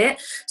handle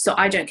it. So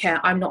I don't care.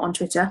 I'm not on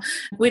Twitter.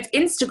 With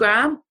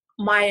Instagram,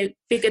 my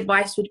big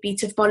advice would be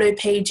to follow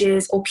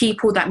pages or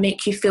people that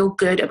make you feel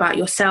good about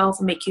yourself,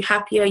 make you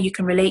happier, you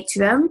can relate to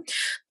them.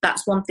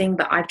 That's one thing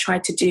that I've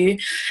tried to do.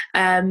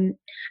 And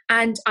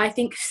I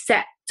think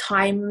set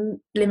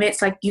time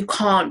limits, like you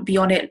can't be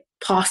on it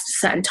past a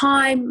certain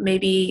time,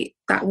 maybe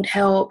that would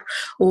help,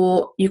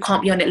 or you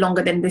can't be on it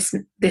longer than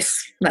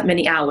this like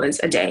many hours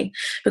a day,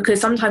 because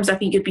sometimes I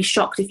think you'd be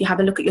shocked if you have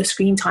a look at your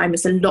screen time,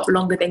 it's a lot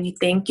longer than you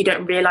think. You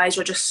don't realize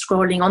you're just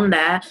scrolling on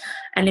there,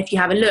 and if you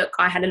have a look,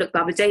 I had a look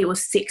the other day, it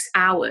was 6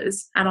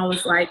 hours, and I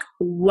was like,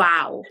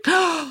 wow.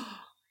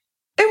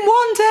 In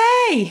one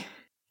day.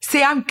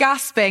 See, I'm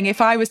gasping.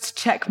 If I was to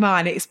check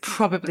mine, it's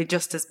probably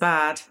just as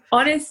bad.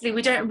 Honestly,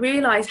 we don't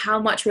realise how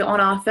much we're on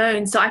our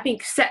phones. So I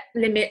think set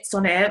limits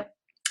on it,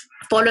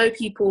 follow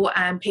people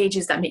and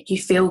pages that make you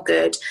feel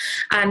good.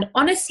 And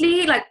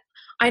honestly, like,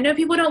 I know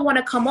people don't want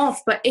to come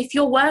off, but if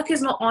your work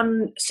is not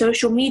on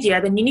social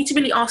media, then you need to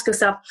really ask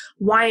yourself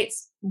why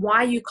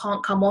you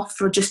can't come off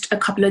for just a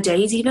couple of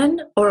days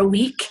even, or a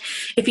week.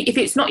 If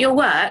it's not your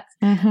work,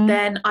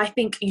 then I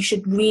think you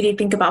should really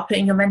think about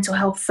putting your mental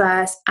health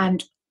first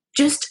and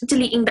just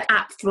deleting the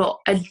app for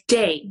a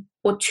day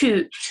or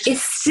two. It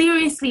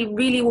seriously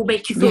really will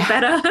make you feel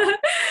better.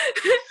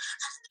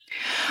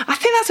 I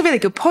think that's a really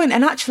good point.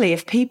 And actually,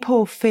 if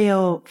people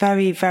feel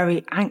very,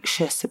 very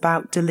anxious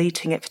about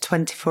deleting it for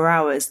 24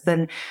 hours,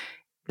 then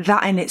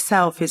that in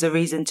itself is a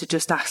reason to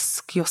just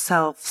ask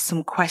yourself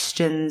some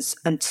questions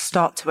and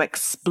start to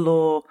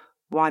explore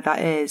why that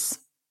is.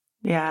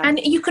 Yeah. And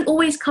you can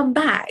always come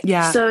back.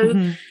 Yeah.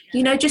 So,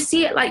 just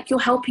see it like you're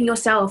helping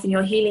yourself and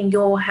you're healing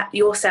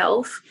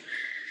yourself.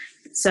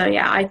 So,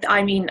 yeah,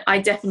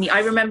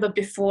 I remember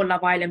before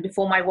Love Island,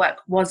 before my work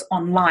was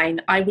online,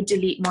 I would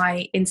delete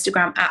my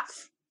Instagram app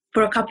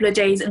for a couple of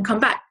days and come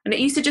back. And it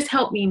used to just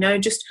help me,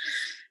 just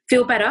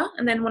feel better.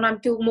 And then when I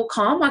feel more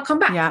calm, I come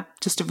back. Yeah,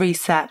 just a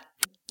reset.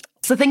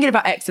 So thinking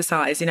about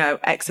exercise,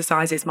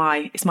 exercise is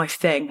my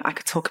thing. I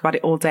could talk about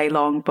it all day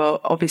long, but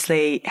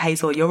obviously,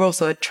 Hazel, you're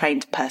also a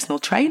trained personal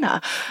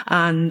trainer,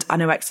 and I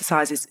know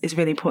exercise is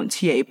really important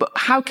to you, but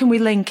how can we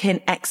link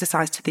in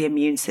exercise to the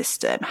immune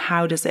system?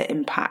 How does it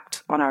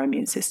impact on our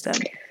immune system?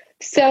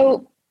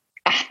 So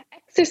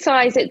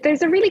exercise,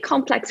 there's a really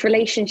complex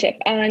relationship,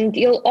 and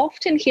you'll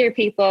often hear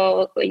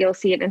you'll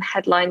see it in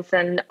headlines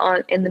and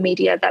in the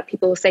media that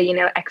people will say,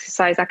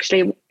 exercise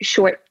actually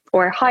short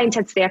or high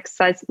intensity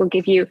exercise will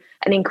give you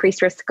an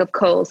increased risk of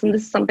colds. And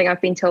this is something I've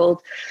been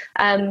told.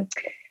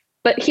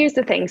 But here's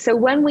the thing. So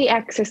when we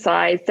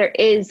exercise, there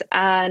is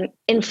an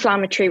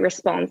inflammatory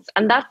response.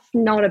 And that's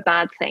not a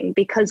bad thing,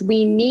 because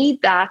we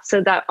need that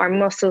so that our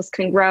muscles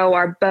can grow,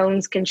 our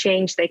bones can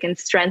change, they can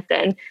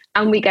strengthen,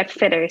 and we get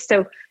fitter.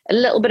 So a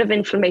little bit of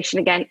inflammation,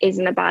 again,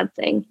 isn't a bad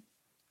thing.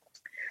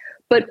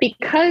 But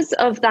because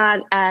of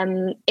that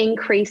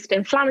increased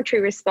inflammatory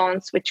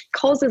response, which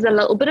causes a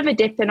little bit of a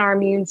dip in our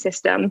immune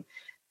system,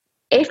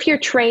 if you're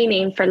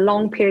training for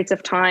long periods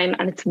of time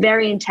and it's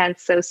very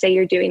intense, so say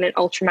you're doing an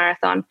ultra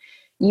marathon,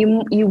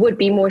 you would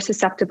be more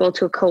susceptible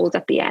to a cold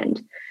at the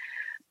end.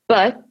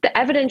 But the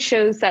evidence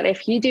shows that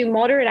if you do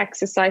moderate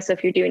exercise, so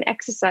if you're doing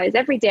exercise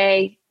every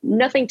day,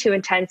 nothing too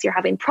intense, you're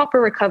having proper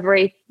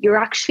recovery, you're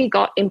actually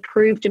got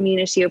improved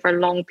immunity over a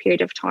long period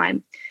of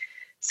time.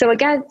 So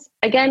again,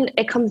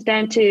 it comes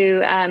down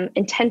to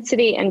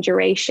intensity and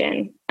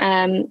duration.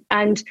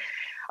 And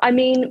I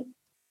mean,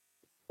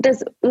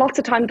 there's lots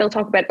of time they'll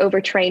talk about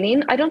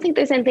overtraining. I don't think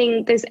there's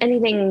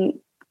anything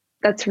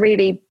that's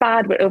really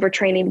bad with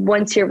overtraining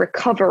once you're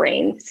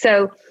recovering.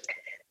 So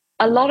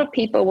a lot of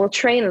people will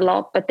train a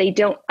lot, but they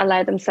don't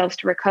allow themselves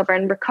to recover.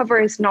 And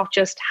recover is not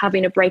just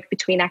having a break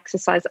between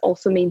exercise. It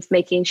also means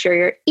making sure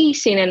you're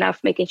eating enough,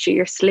 making sure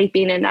you're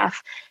sleeping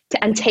enough,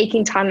 and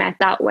taking time out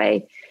that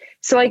way.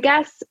 So I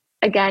guess,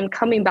 again,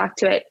 coming back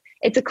to it,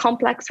 it's a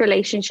complex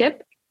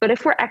relationship. But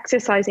if we're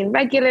exercising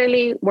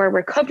regularly, we're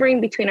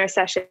recovering between our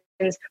sessions,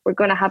 we're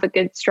going to have a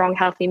good, strong,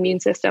 healthy immune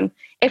system.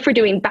 If we're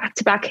doing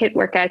back-to-back HIIT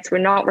workouts, we're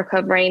not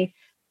recovering,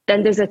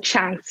 then there's a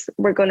chance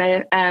we're going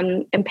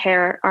to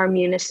impair our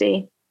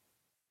immunity.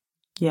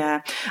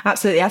 Yeah,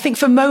 absolutely. I think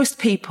for most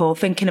people,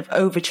 thinking of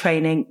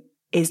overtraining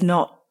is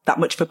not that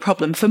much of a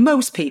problem. For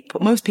most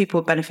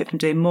people benefit from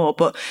doing more.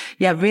 But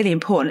yeah, really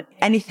important.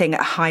 Anything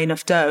at a high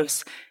enough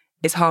dose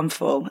is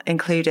harmful,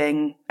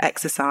 including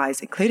exercise,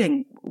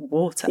 including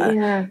water.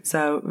 Yeah.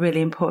 So really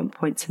important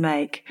point to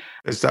make.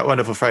 It's that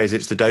wonderful phrase,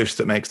 it's the dose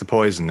that makes the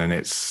poison. And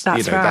it's,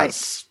 that's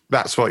right.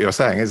 That's what you're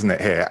saying, isn't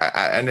it, here?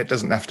 And it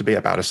doesn't have to be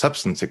about a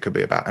substance. It could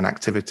be about an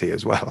activity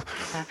as well.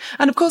 Yeah.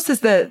 And of course, there's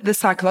the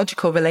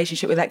psychological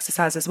relationship with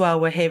exercise as well.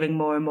 We're hearing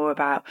more and more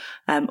about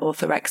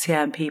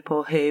orthorexia and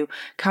people who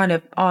kind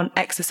of aren't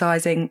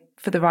exercising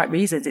for the right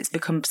reasons. It's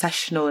become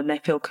obsessional and they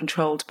feel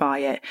controlled by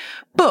it.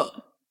 But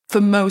for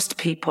most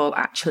people,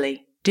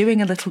 actually,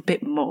 doing a little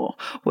bit more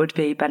would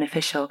be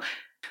beneficial.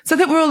 So I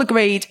think we're all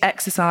agreed,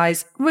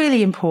 exercise,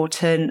 really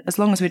important, as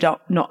long as we're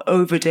not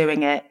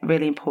overdoing it,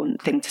 really important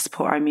thing to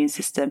support our immune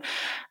system.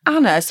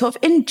 Anna, sort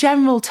of in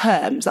general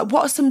terms, like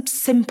what are some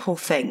simple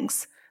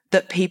things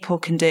that people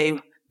can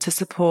do to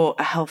support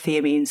a healthy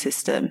immune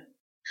system?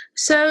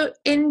 So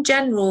in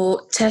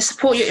general, to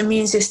support your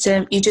immune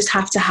system, you just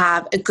have to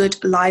have a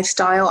good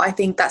lifestyle. I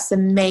think that's the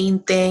main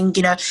thing,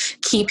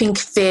 keeping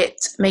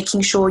fit,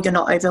 making sure you're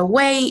not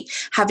overweight,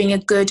 having a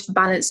good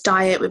balanced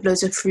diet with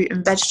loads of fruit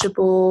and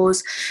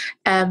vegetables.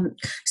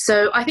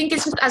 So I think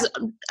it's just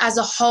as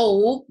a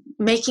whole,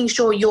 making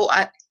sure you're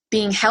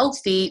being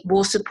healthy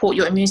will support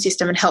your immune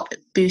system and help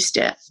boost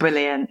it.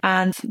 Brilliant.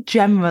 And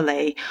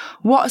generally,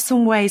 what are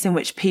some ways in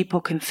which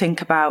people can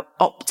think about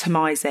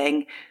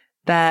optimizing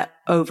their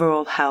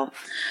overall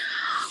health?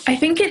 I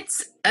think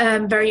it's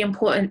very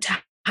important to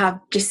have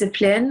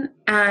discipline,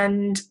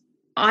 and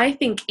I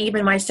think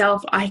even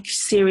myself, I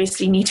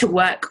seriously need to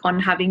work on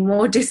having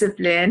more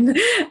discipline.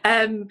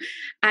 And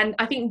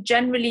I think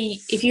generally,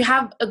 if you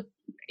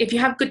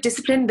have good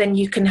discipline, then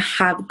you can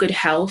have good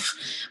health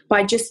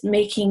by just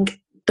making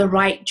the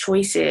right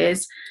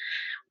choices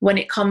when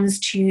it comes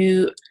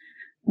to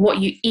what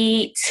you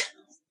eat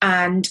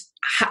and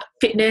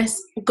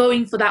fitness,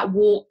 going for that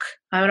walk.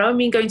 I don't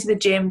mean going to the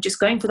gym, just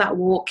going for that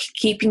walk,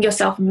 keeping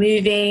yourself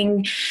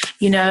moving,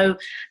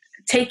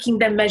 taking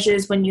the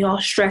measures when you are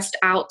stressed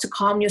out to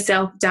calm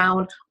yourself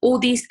down. All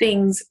these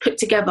things put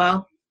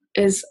together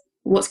is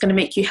what's going to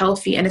make you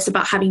healthy. And it's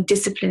about having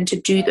discipline to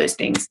do those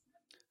things.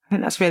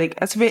 I think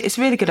it's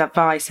really good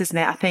advice, isn't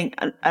it? I think,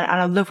 and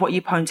I love what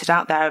you pointed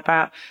out there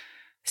about,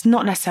 it's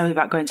not necessarily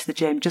about going to the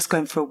gym, just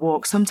going for a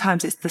walk.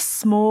 Sometimes it's the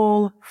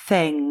small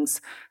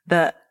things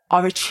that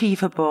are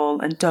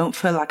achievable and don't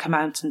feel like a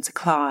mountain to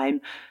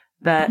climb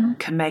that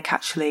can make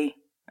actually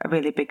a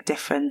really big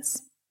difference.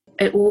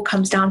 It all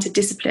comes down to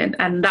discipline,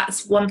 and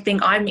that's one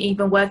thing I'm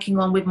even working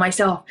on with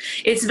myself.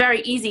 It's very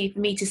easy for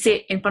me to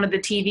sit in front of the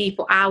TV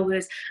for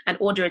hours and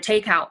order a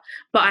takeout,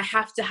 but I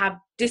have to have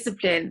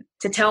discipline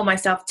to tell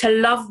myself to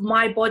love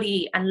my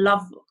body and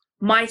love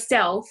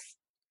myself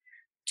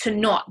to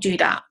not do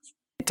that.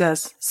 It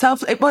does.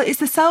 It's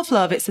the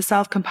self-love, it's the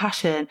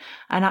self-compassion,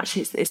 and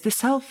actually it's the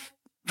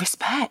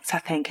self-respect, I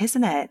think,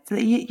 isn't it?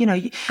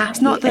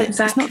 It's not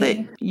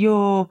that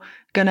you're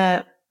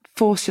gonna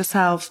force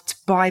yourself to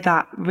buy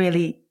that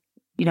really,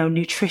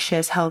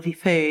 nutritious, healthy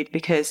food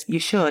because you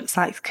should. It's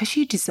like, because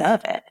you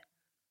deserve it.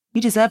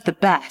 You deserve the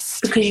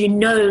best. Because you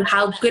know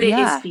how good it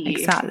is for you.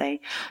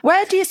 Exactly.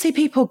 Where do you see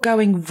people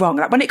going wrong?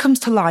 Like when it comes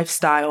to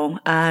lifestyle,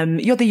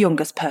 you're the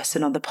youngest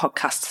person on the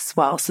podcast as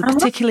well. So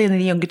particularly in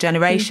the younger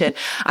generation,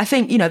 I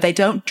think, they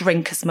don't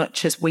drink as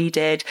much as we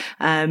did.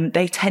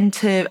 They tend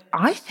to,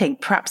 I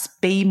think, perhaps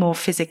be more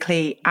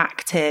physically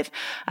active.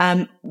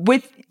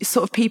 With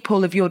sort of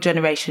people of your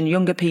generation,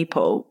 younger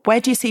people,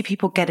 where do you see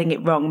people getting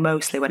it wrong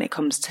mostly when it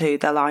comes to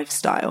their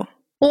lifestyle?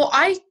 Well,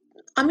 I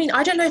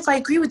don't know if I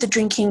agree with the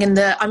drinking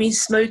and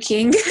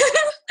smoking.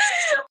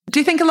 Do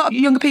you think a lot of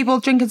younger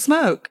people drink and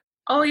smoke?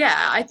 Oh,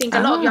 yeah. I think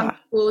a lot of young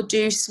people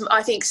do.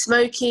 I think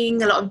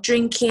smoking, a lot of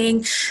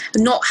drinking,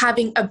 not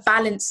having a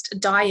balanced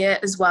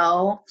diet as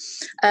well.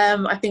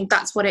 I think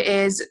that's what it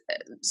is.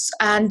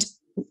 And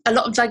a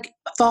lot of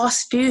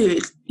fast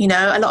food,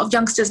 a lot of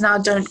youngsters now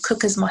don't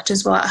cook as much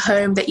as well at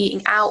home. They're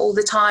eating out all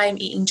the time,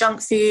 eating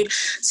junk food.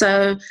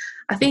 So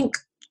I think,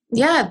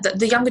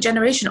 the younger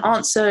generation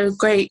aren't so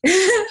great.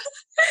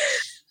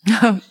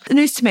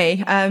 News to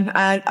me.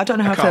 I don't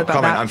know how I feel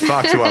about that. I'm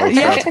far too old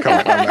to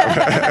comment on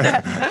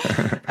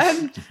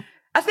that.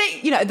 I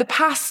think, the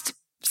past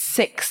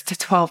 6 to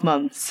 12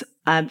 months,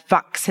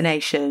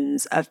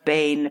 vaccinations have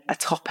been a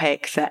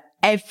topic that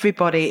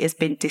everybody has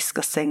been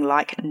discussing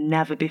like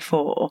never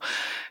before.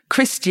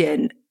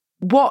 Christian,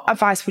 what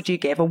advice would you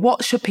give, or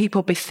what should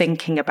people be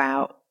thinking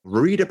about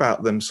read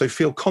about them, so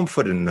feel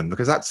confident in them,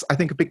 because that's, I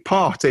think, a big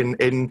part in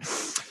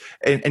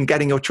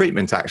getting your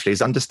treatment, actually,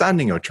 is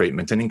understanding your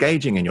treatment and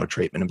engaging in your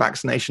treatment. And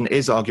vaccination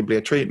is arguably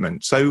a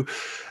treatment. So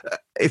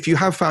if you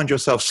have found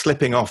yourself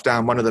slipping off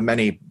down one of the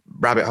many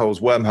rabbit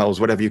holes, wormholes,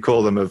 whatever you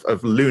call them,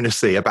 of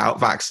lunacy about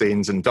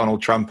vaccines and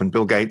Donald Trump and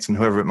Bill Gates and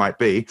whoever it might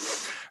be,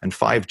 and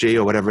 5G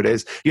or whatever it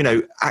is,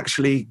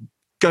 actually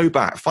go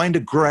back, find a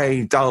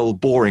grey, dull,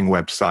 boring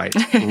website,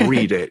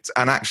 read it,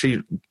 and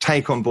actually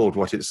take on board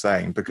what it's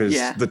saying, because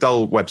the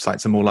dull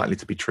websites are more likely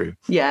to be true.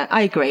 Yeah,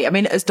 I agree. I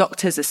mean, as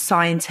doctors, as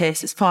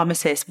scientists, as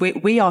pharmacists,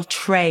 we are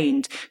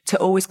trained to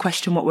always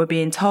question what we're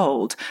being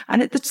told.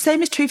 And the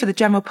same is true for the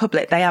general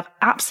public. They have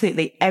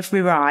absolutely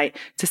every right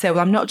to say, well,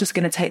 I'm not just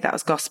going to take that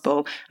as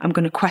gospel. I'm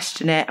going to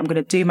question it. I'm going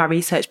to do my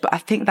research. But I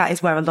think that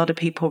is where a lot of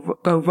people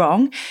go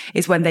wrong,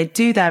 is when they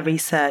do their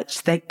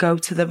research, they go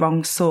to the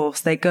wrong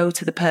source. They go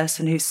to the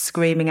person who's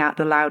screaming out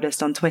the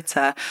loudest on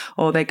Twitter,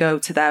 or they go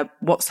to their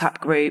WhatsApp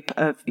group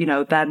of,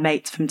 their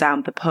mates from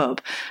down the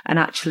pub. And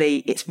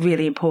actually, it's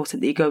really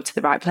important that you go to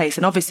the right place.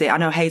 And obviously, I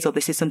know, Hazel,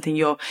 this is something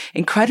you're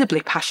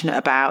incredibly passionate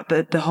about,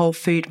 the whole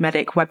Food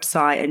Medic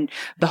website and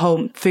the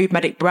whole Food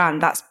Medic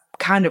brand. That's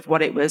kind of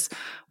what it was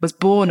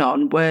born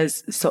on,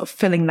 was sort of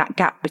filling that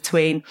gap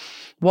between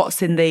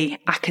what's in the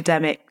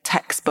academic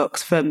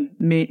textbooks from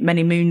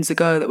many moons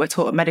ago that were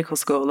taught at medical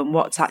school and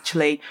what's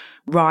actually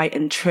right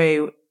and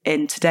true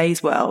in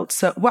today's world.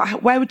 So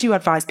where would you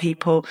advise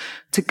people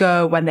to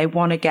go when they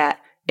want to get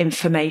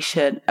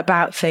information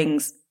about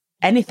things,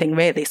 anything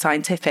really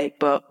scientific,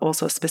 but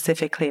also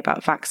specifically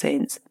about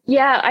vaccines?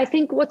 Yeah, I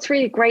think what's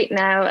really great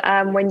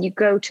now, when you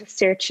go to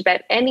search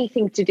about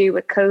anything to do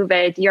with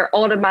COVID, you're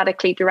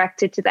automatically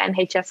directed to the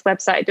NHS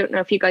website. I don't know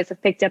if you guys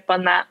have picked up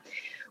on that,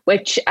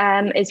 which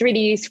is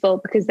really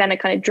useful, because then it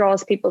kind of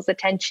draws people's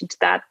attention to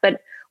that.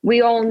 But we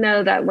all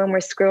know that when we're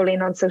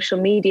scrolling on social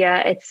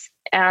media, it's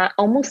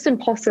almost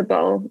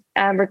impossible,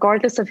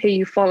 regardless of who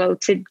you follow,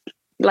 to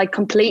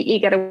completely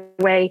get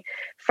away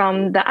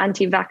from the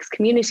anti-vax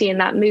community and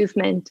that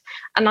movement.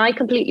 And I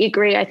completely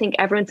agree. I think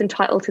everyone's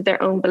entitled to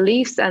their own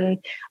beliefs and,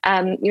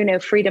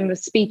 freedom of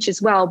speech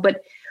as well.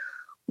 But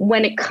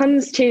when it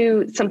comes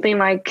to something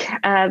like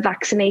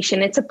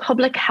vaccination, it's a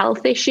public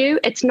health issue.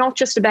 It's not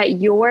just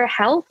about your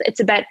health, it's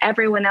about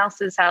everyone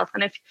else's health.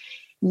 And if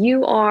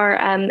you are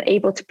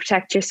able to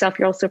protect yourself,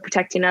 you're also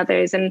protecting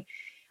others. And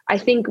I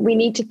think we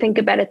need to think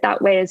about it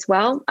that way as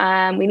well.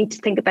 We need to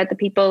think about the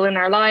people in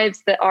our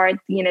lives that are,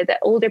 the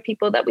older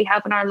people that we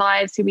have in our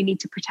lives who we need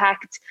to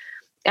protect,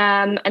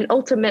 and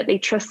ultimately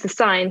trust the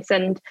science.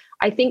 And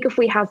I think if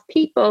we have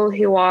people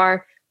who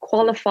are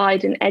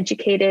qualified and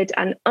educated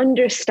and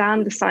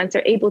understand the science,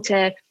 are able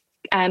to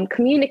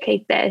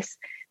communicate this,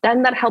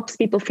 then that helps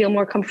people feel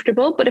more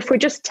comfortable. But if we're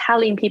just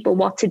telling people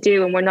what to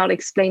do and we're not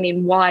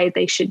explaining why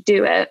they should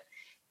do it,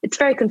 it's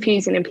very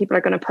confusing and people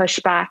are going to push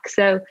back.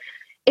 So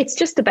it's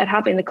just about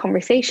having the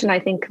conversation, I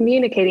think,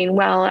 communicating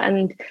well.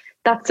 And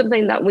that's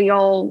something that we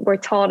all were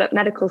taught at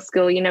medical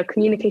school.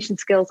 Communication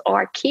skills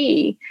are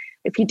key.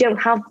 If you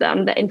don't have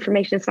them, the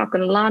information is not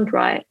going to land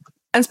right.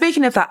 And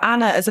speaking of that,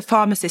 Anna, as a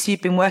pharmacist,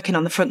 you've been working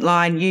on the front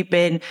line. You've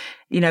been,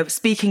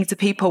 speaking to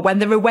people when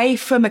they're away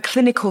from a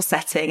clinical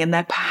setting and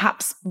they're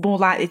perhaps more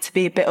likely to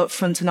be a bit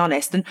upfront and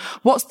honest. And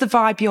what's the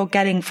vibe you're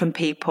getting from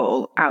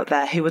people out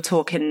there who are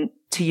talking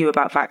to you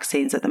about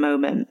vaccines at the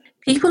moment?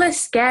 People are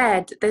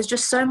scared. There's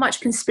just so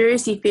much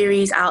conspiracy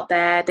theories out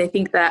there. They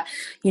think that,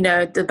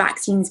 the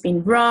vaccine's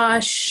been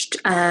rushed.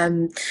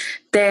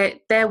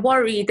 They're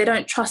worried. They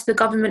don't trust the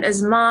government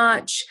as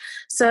much.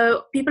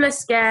 So people are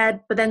scared.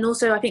 But then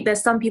also I think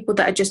there's some people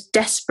that are just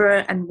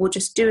desperate and will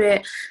just do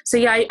it. So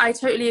yeah, I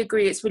totally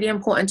agree. It's really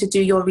important to do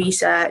your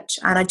research,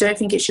 and I don't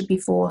think it should be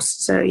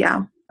forced. So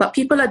yeah, but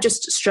people are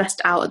just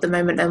stressed out at the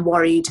moment and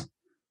worried.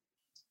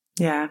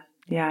 Yeah.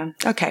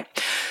 Okay.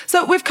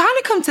 So we've kind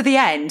of come to the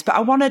end, but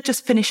I want to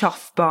just finish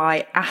off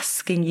by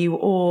asking you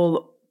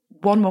all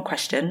one more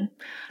question.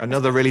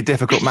 Another really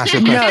difficult,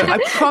 massive question. No, I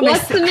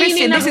promise,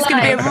 Christian, this is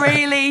going to be a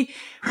really,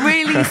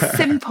 really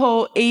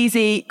simple,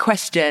 easy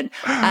question.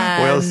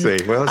 We'll see.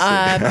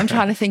 I'm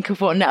trying to think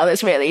of one now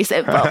that's really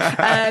simple.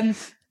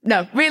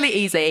 No, really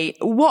easy.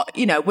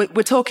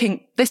 We're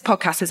talking, this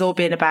podcast has all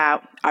been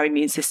about our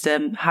immune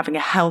system, having a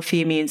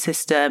healthy immune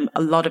system.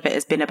 A lot of it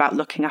has been about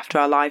looking after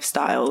our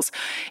lifestyles.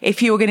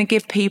 If you were going to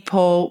give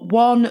people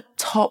one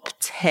top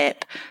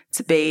tip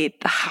to be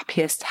the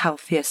happiest,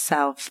 healthiest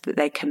self that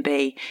they can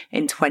be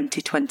in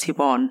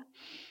 2021,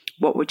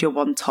 what would your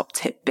one top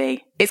tip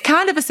be? It's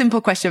kind of a simple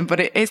question, but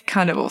it is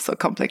kind of also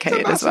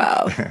complicated as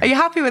well. Are you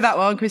happy with that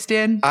one,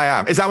 Christian? I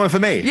am. Is that one for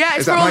me? Yeah,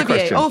 it's for all of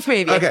you, all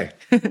three of you. Okay,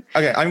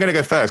 I'm going to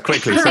go first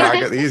quickly, so I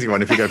get the easy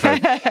one if you go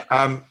first.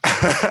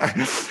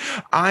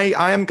 I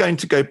am going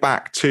to go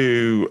back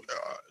to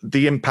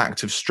the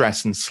impact of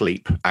stress and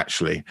sleep,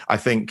 actually. I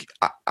think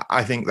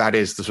that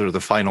is the sort of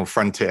the final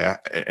frontier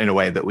in a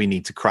way that we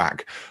need to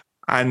crack.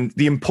 And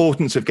the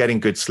importance of getting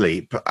good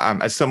sleep,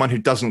 as someone who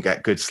doesn't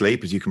get good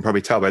sleep, as you can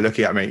probably tell by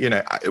looking at me,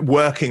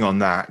 working on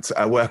that,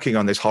 working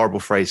on this horrible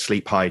phrase,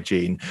 sleep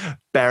hygiene,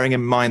 bearing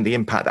in mind the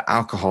impact that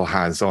alcohol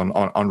has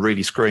on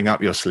really screwing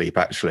up your sleep,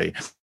 actually,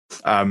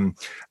 and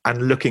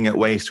looking at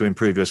ways to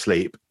improve your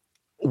sleep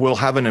will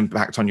have an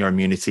impact on your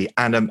immunity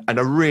and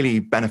a really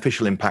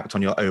beneficial impact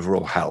on your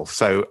overall health.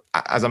 So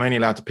as I'm only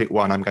allowed to pick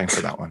one, I'm going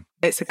for that one.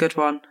 It's a good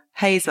one.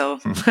 Hazel.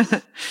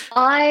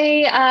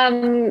 I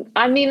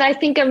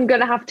think I'm going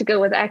to have to go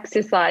with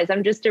exercise.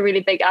 I'm just a really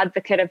big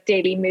advocate of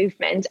daily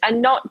movement,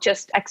 and not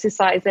just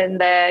exercise in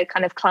the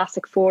kind of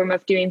classic form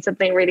of doing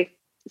something really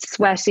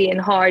sweaty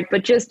and hard,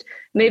 but just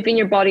moving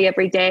your body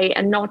every day,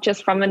 and not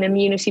just from an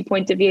immunity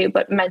point of view,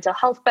 but mental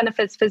health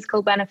benefits,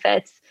 physical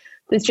benefits.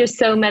 There's just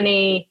so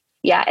many.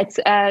 Yeah, it's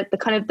the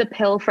kind of the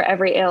pill for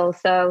every ill.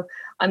 So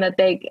I'm a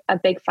big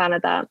fan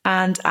of that.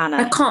 And Anna,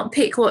 I can't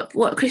pick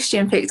what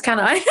Christian picked,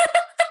 can I?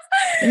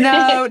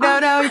 No, you've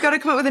got to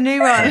come up with a new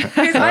one. I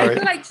feel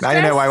like now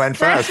you know why I went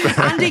first.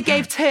 Andy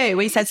gave two.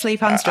 We said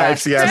sleep and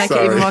stress to make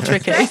it even more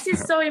tricky. Stress is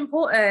so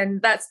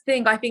important. That's the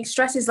thing. I think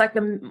stress is like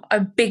a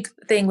big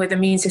thing with the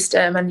immune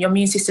system, and your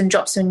immune system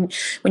drops when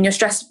you're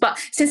stressed. But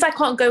since I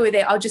can't go with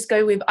it, I'll just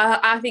go with,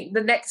 I think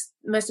the next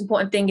most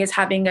important thing is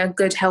having a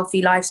good,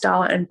 healthy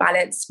lifestyle and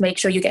balance. Make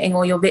sure you're getting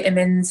all your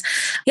vitamins.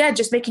 Yeah,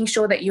 just making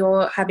sure that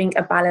you're having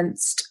a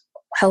balanced,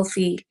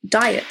 healthy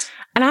diet.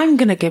 And I'm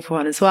going to give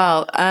one as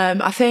well.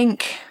 I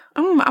think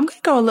I'm going to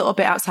go a little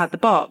bit outside the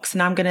box,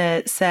 and I'm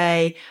going to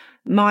say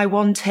my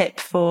one tip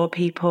for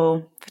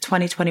people for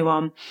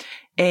 2021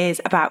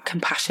 is about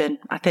compassion.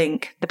 I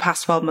think the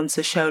past 12 months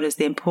has shown us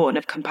the importance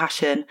of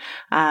compassion,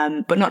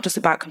 but not just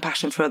about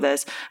compassion for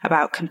others,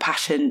 about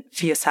compassion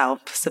for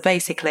yourself. So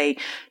basically,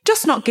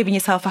 just not giving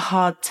yourself a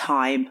hard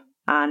time,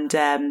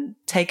 and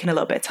taking a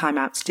little bit of time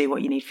out to do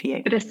what you need for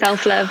you. Bit of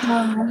self-love.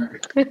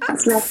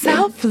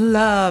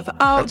 Self-love.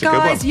 Oh,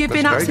 guys, you've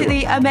been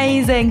absolutely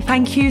amazing.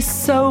 Thank you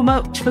so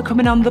much for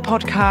coming on the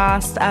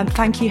podcast.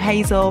 Thank you,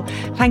 Hazel.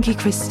 Thank you,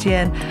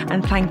 Christian.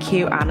 And thank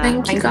you, Anna.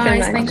 Thank you,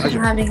 guys. Thank you for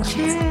having us.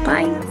 Cheers.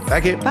 Bye.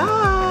 Thank you.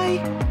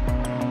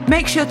 Bye.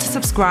 Make sure to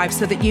subscribe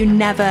so that you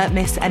never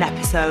miss an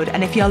episode.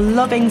 And if you're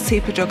loving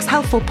Superdrug's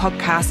Healthful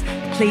podcast,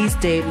 please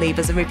do leave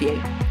us a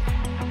review.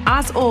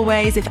 As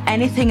always, if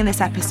anything in this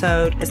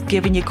episode has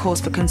given you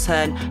cause for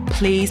concern,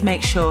 please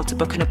make sure to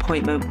book an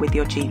appointment with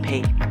your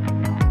GP.